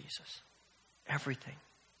on Jesus. Everything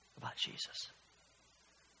about Jesus.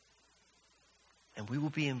 And we will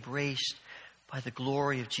be embraced by the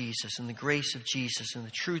glory of Jesus and the grace of Jesus and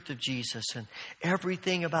the truth of Jesus, and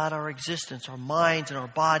everything about our existence, our minds and our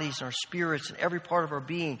bodies and our spirits and every part of our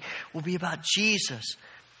being will be about Jesus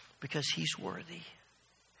because He's worthy.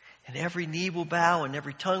 And every knee will bow and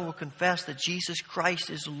every tongue will confess that Jesus Christ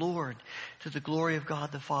is Lord, to the glory of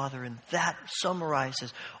God the Father. And that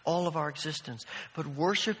summarizes all of our existence. But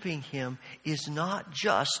worshiping Him is not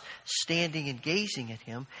just standing and gazing at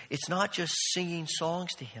Him. It's not just singing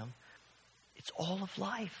songs to Him. It's all of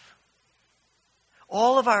life.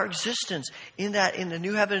 All of our existence in the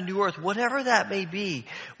new heaven and new earth, whatever that may be,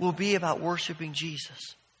 will be about worshiping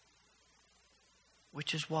Jesus.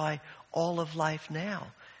 Which is why all of life now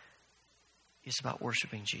is about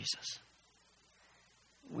worshiping Jesus.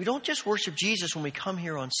 We don't just worship Jesus when we come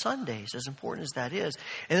here on Sundays, as important as that is,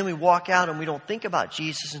 and then we walk out and we don't think about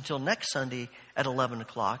Jesus until next Sunday at 11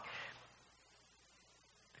 o'clock.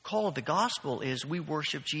 The call of the gospel is we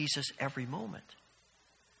worship Jesus every moment.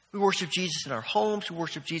 We worship Jesus in our homes. We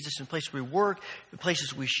worship Jesus in places we work, in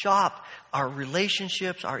places we shop, our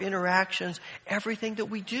relationships, our interactions. Everything that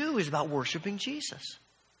we do is about worshiping Jesus.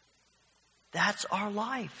 That's our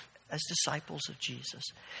life. as disciples of Jesus.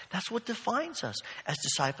 That's what defines us as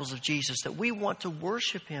disciples of Jesus, that we want to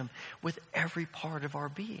worship him with every part of our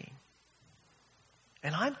being.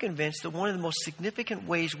 And I'm convinced that one of the most significant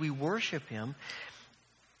ways we worship him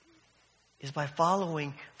is by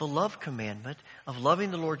following the love commandment of loving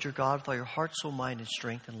the Lord your God with all your heart, soul, mind, and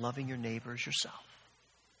strength, and loving your neighbor as yourself.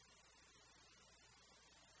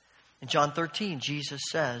 In John 13, Jesus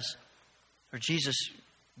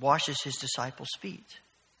washes his disciples' feet.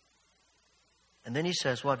 And then he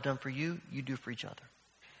says, what I've done for you, you do for each other.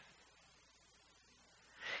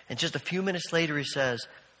 And just a few minutes later, he says,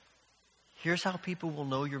 here's how people will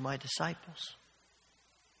know you're my disciples.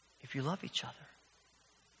 If you love each other.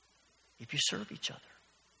 If you serve each other.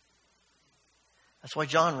 That's why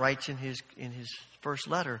John writes in his first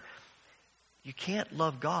letter, you can't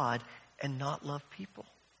love God and not love people.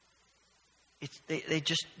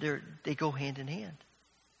 They go hand in hand.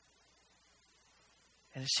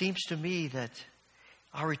 And it seems to me that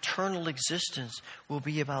our eternal existence will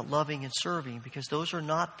be about loving and serving, because those are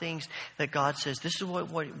not things that God says, this is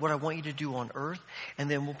what I want you to do on earth,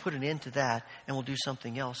 and then we'll put an end to that and we'll do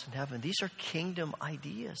something else in heaven. These are kingdom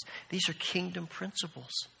ideas. These are kingdom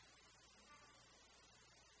principles.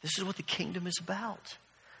 This is what the kingdom is about.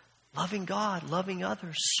 Loving God, loving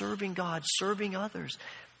others, serving God, serving others.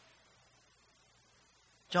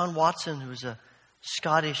 John Watson, who was a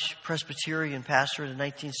Scottish Presbyterian pastor in the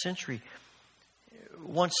 19th century,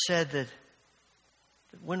 once said that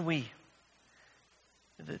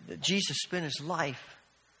Jesus spent his life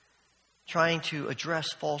trying to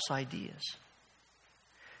address false ideas.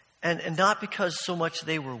 And not because so much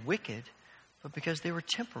they were wicked, but because they were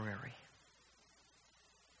temporary.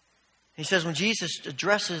 He says when Jesus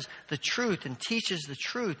addresses the truth and teaches the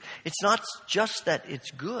truth, it's not just that it's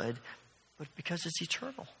good, but because it's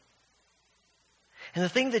eternal. And the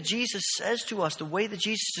thing that Jesus says to us, the way that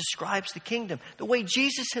Jesus describes the kingdom, the way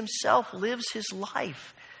Jesus himself lives his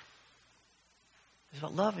life, is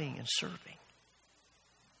about loving and serving.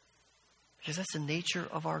 Because that's the nature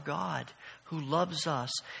of our God, who loves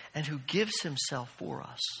us and who gives himself for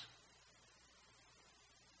us.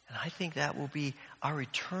 And I think that will be our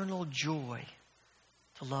eternal joy,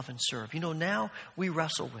 to love and serve. You know, now we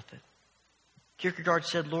wrestle with it. Kierkegaard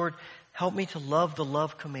said, Lord, help me to love the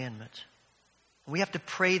love commandment. We have to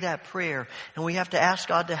pray that prayer, and we have to ask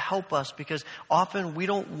God to help us, because often we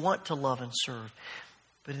don't want to love and serve.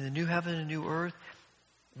 But in the new heaven and new earth,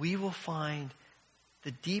 we will find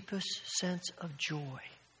the deepest sense of joy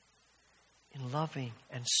in loving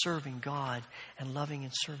and serving God and loving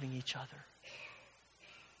and serving each other.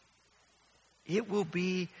 It will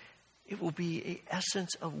be an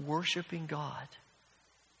essence of worshiping God,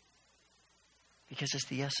 because it's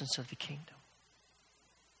the essence of the kingdom.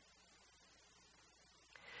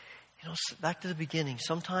 You know, back to the beginning,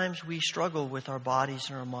 sometimes we struggle with our bodies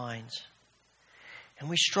and our minds. And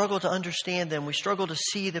we struggle to understand them. We struggle to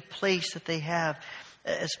see the place that they have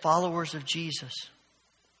as followers of Jesus.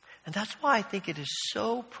 And that's why I think it is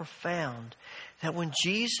so profound that when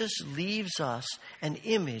Jesus leaves us an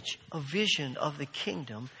image, a vision of the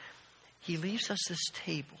kingdom, he leaves us this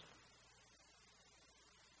table.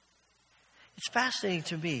 It's fascinating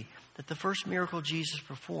to me that the first miracle Jesus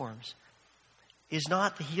performs is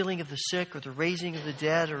not the healing of the sick or the raising of the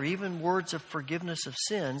dead or even words of forgiveness of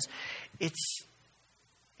sins. It's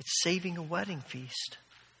saving a wedding feast.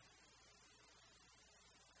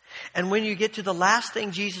 And when you get to the last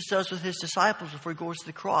thing Jesus does with his disciples before he goes to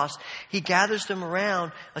the cross, he gathers them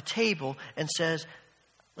around a table and says,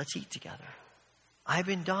 let's eat together. I've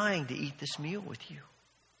been dying to eat this meal with you.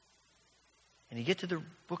 And you get to the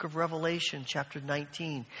book of Revelation, chapter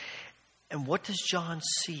 19. And what does John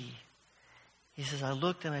see? He says, I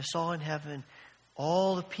looked and I saw in heaven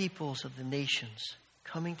all the peoples of the nations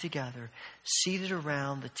coming together, seated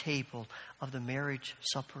around the table of the marriage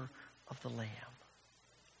supper of the Lamb.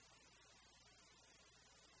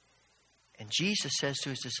 And Jesus says to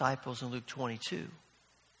his disciples in Luke 22,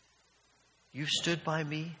 you've stood by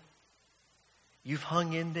me, you've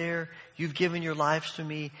hung in there, you've given your lives to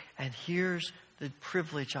me, and here's the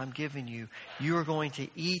privilege I'm giving you. You are going to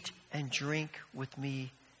eat and drink with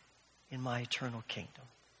me in my eternal kingdom.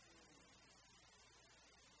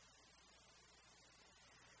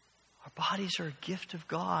 Our bodies are a gift of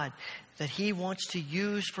God that he wants to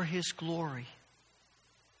use for his glory.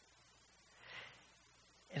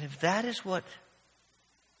 And if that is what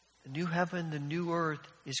the new heaven, the new earth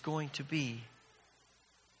is going to be,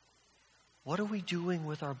 what are we doing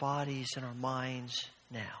with our bodies and our minds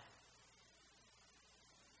now?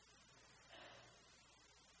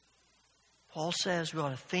 Paul says we ought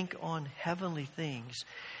to think on heavenly things,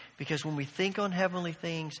 Because when we think on heavenly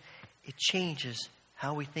things, it changes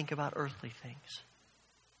how we think about earthly things.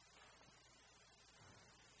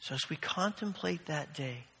 So as we contemplate that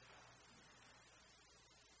day,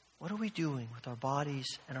 what are we doing with our bodies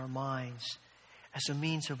and our minds as a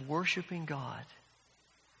means of worshiping God,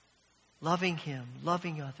 loving Him,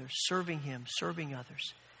 loving others, serving Him, serving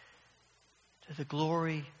others, to the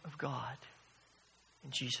glory of God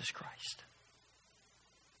in Jesus Christ?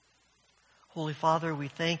 Holy Father, we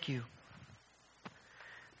thank You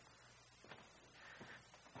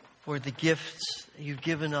for the gifts that You've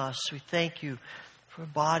given us. We thank You for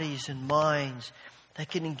bodies and minds that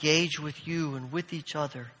can engage with You and with each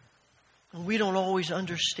other. And we don't always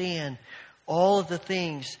understand all of the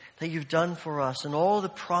things that You've done for us and all the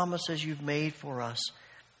promises You've made for us.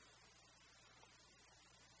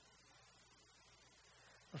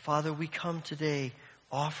 But Father, we come today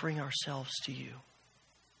offering ourselves to You.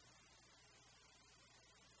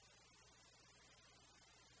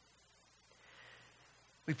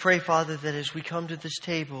 We pray, Father, that as we come to this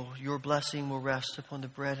table, Your blessing will rest upon the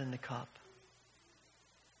bread and the cup.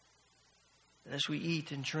 That as we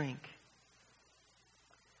eat and drink,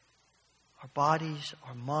 our bodies,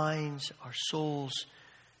 our minds, our souls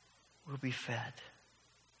will be fed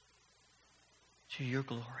to Your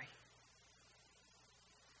glory.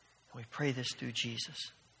 And we pray this through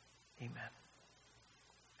Jesus. Amen.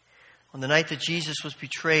 On the night that Jesus was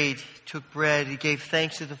betrayed, He took bread, He gave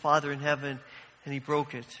thanks to the Father in heaven, and He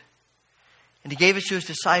broke it. And He gave it to His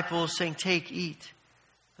disciples, saying, "Take, eat.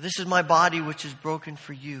 This is my body which is broken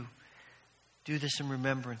for you. Do this in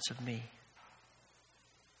remembrance of me."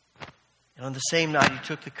 And on the same night He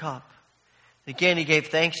took the cup. Again He gave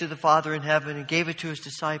thanks to the Father in heaven and gave it to His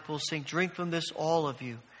disciples, saying, "Drink from this, all of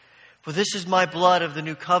you. For this is my blood of the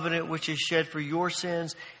new covenant, which is shed for your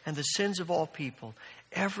sins and the sins of all people.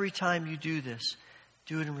 Every time you do this,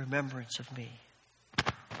 do it in remembrance of me."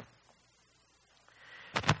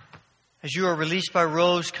 As you are released by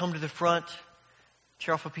Rose, come to the front,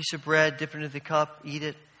 tear off a piece of bread, dip it into the cup, eat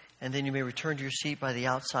it, and then you may return to your seat by the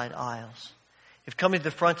outside aisles. If coming to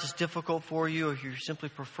the front is difficult for you, or if you simply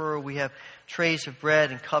prefer, we have trays of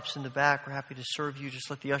bread and cups in the back. We're happy to serve you.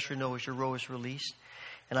 Just let the usher know as your row is released.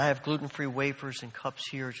 And I have gluten-free wafers and cups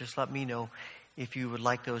here. Just let me know if you would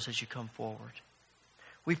like those as you come forward.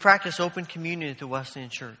 We practice open communion at the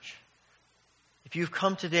Wesleyan Church. If you've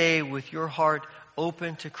come today with your heart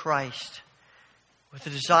open to Christ, with a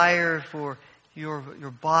desire for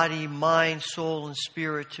your body, mind, soul, and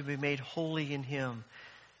spirit to be made holy in Him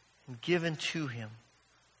and given to Him,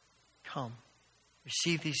 come.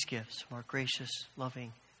 Receive these gifts from our gracious,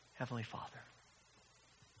 loving Heavenly Father.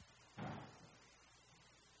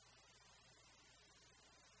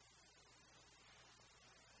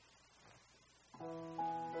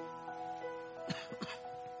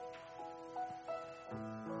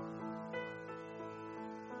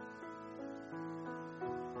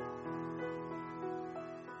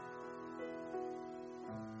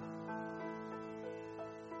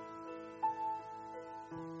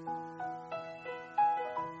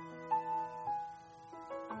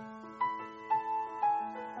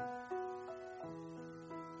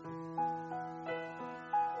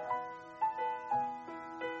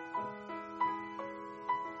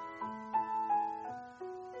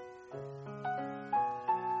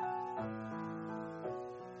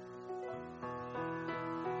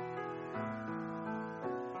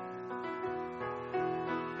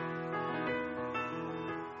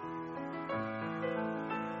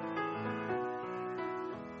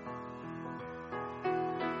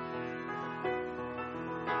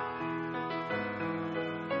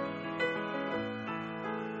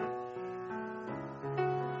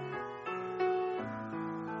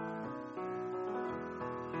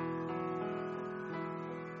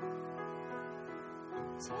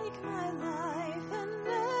 Take my life and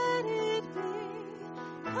let it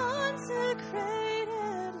be consecrated,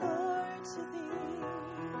 Lord, to Thee.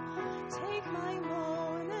 Take my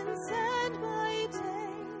moments and my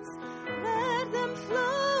days, let them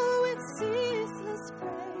flow with ceaseless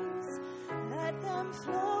praise, let them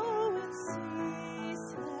flow with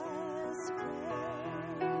ceaseless praise.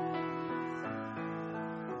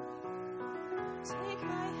 Take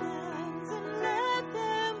my hands and let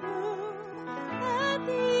them move at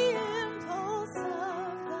the impulse of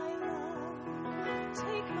Thy love.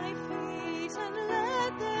 Take my feet and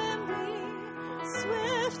let them be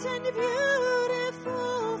swift and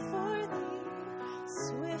beautiful for Thee,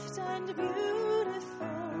 swift and beautiful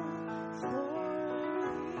for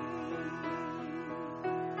Thee.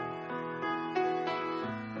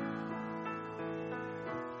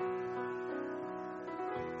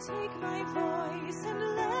 Take my voice and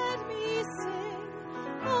let me sing,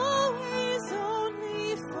 always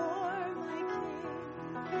only for my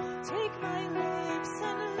King. Take my lips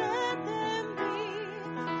and let them be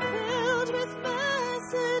filled with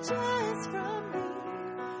messages from thee,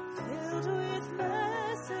 filled with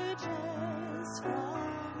messages from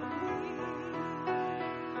thee.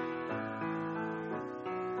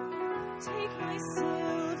 Take my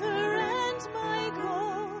silver and my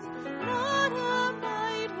gold, not a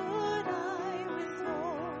mite would I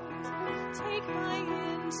withhold. Take my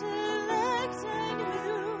intellect and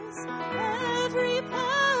use every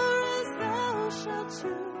power as thou shalt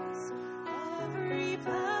choose, every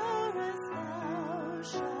power as thou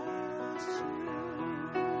shalt choose.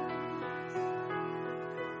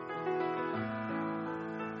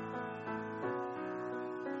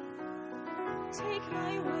 Take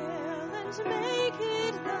my will and make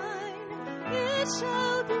it thine, it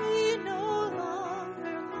shall be no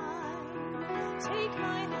longer mine. Take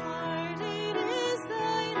my heart, it is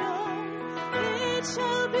thine own, it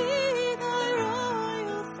shall be thy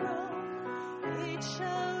royal throne, it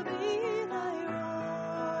shall be thy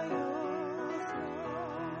royal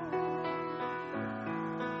throne.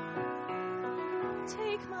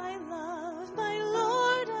 Take my love, my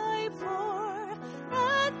Lord, I pour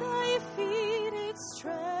at thy feet its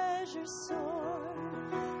treasure sore.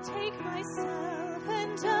 Take myself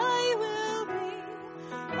and I will be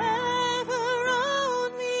ever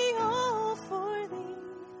only all for thee,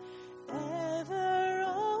 ever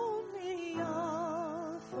only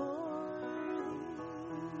all for thee.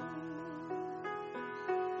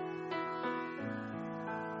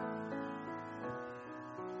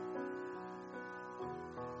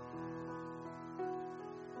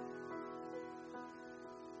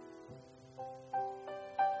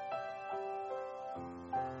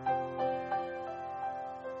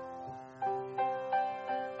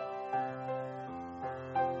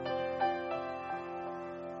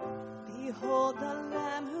 Behold the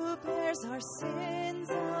Lamb who bears our sins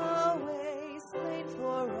away, slain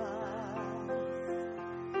for us.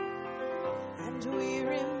 And we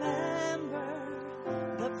remember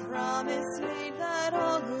the promise made that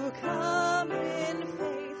all who come in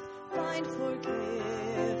faith find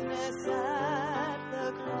forgiveness at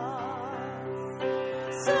the cross.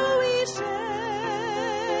 So we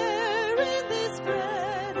share in this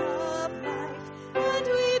bread of life, and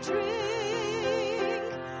we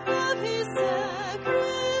drink of his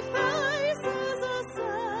sacrifice as a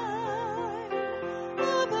sign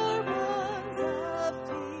of our bonds of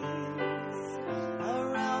peace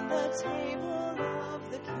around the table of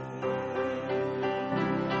the King.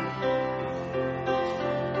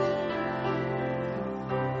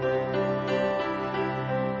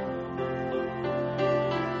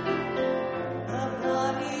 The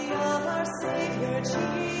body of our Savior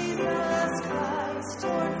Jesus Christ,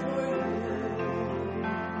 torn for you.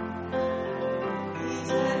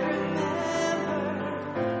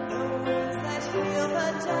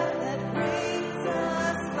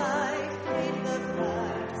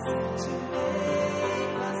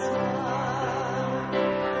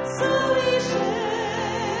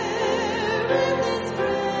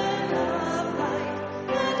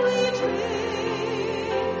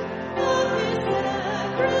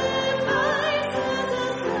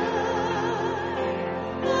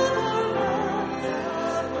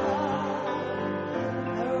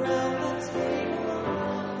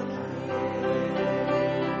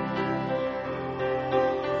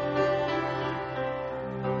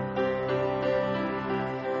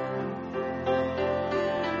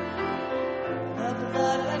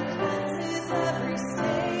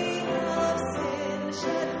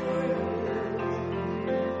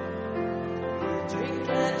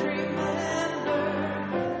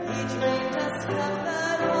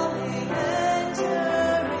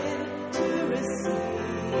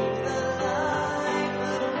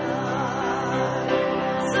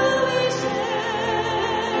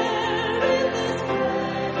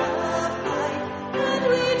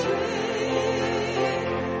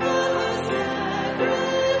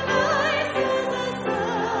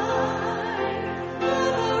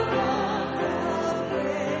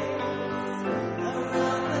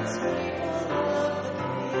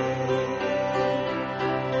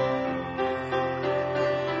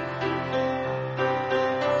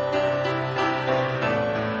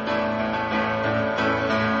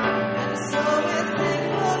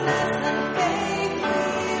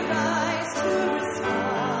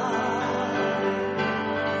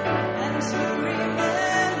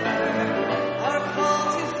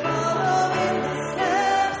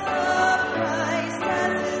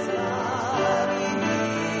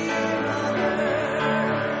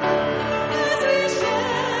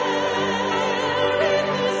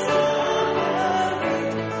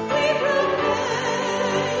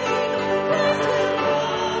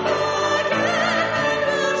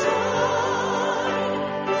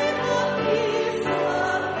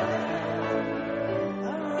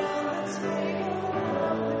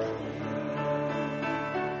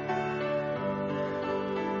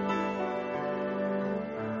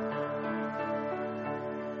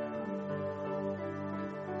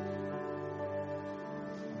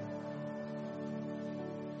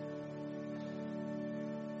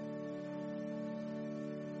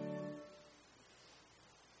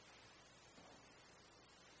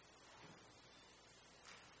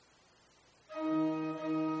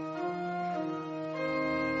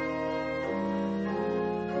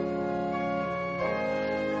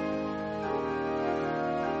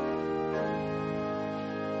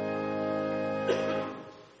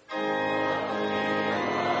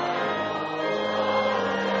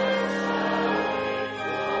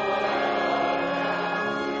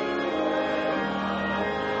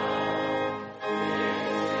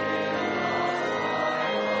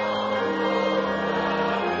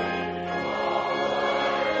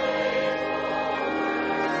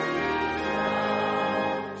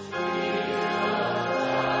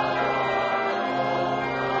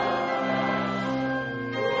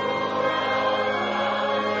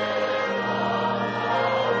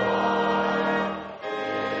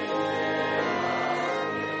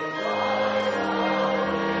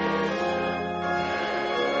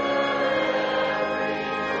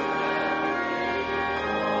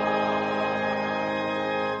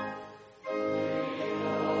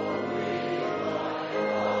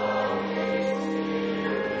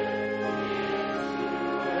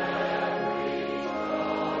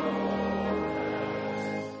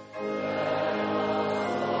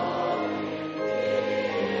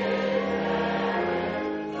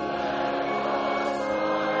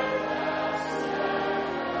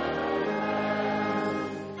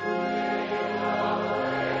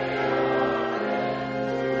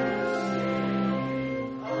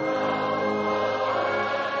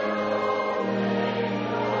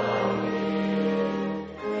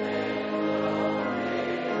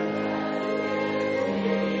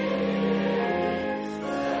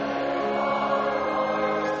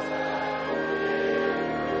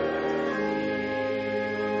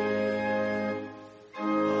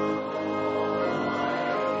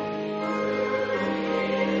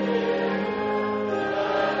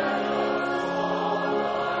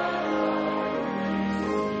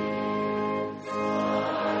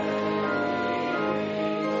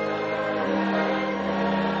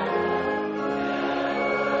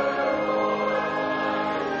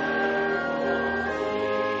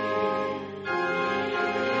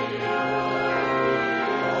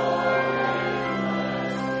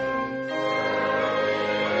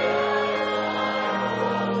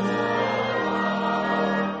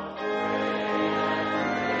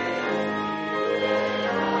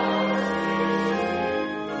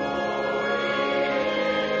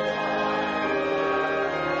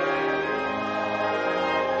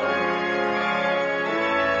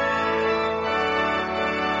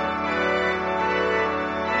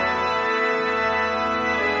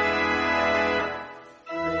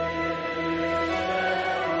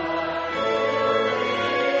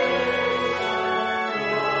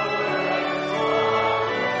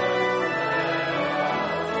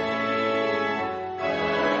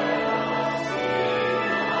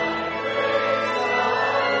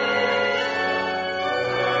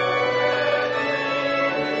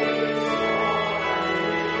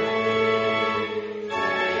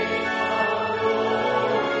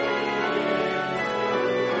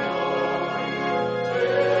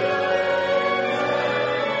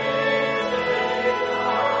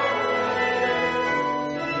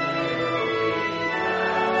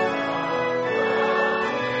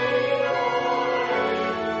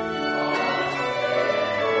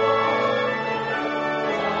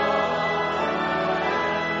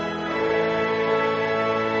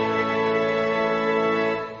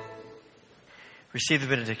 Receive the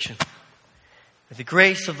benediction. May the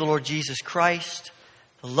grace of the Lord Jesus Christ,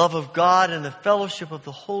 the love of God, and the fellowship of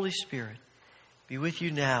the Holy Spirit be with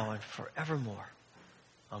you now and forevermore.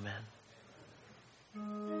 Amen.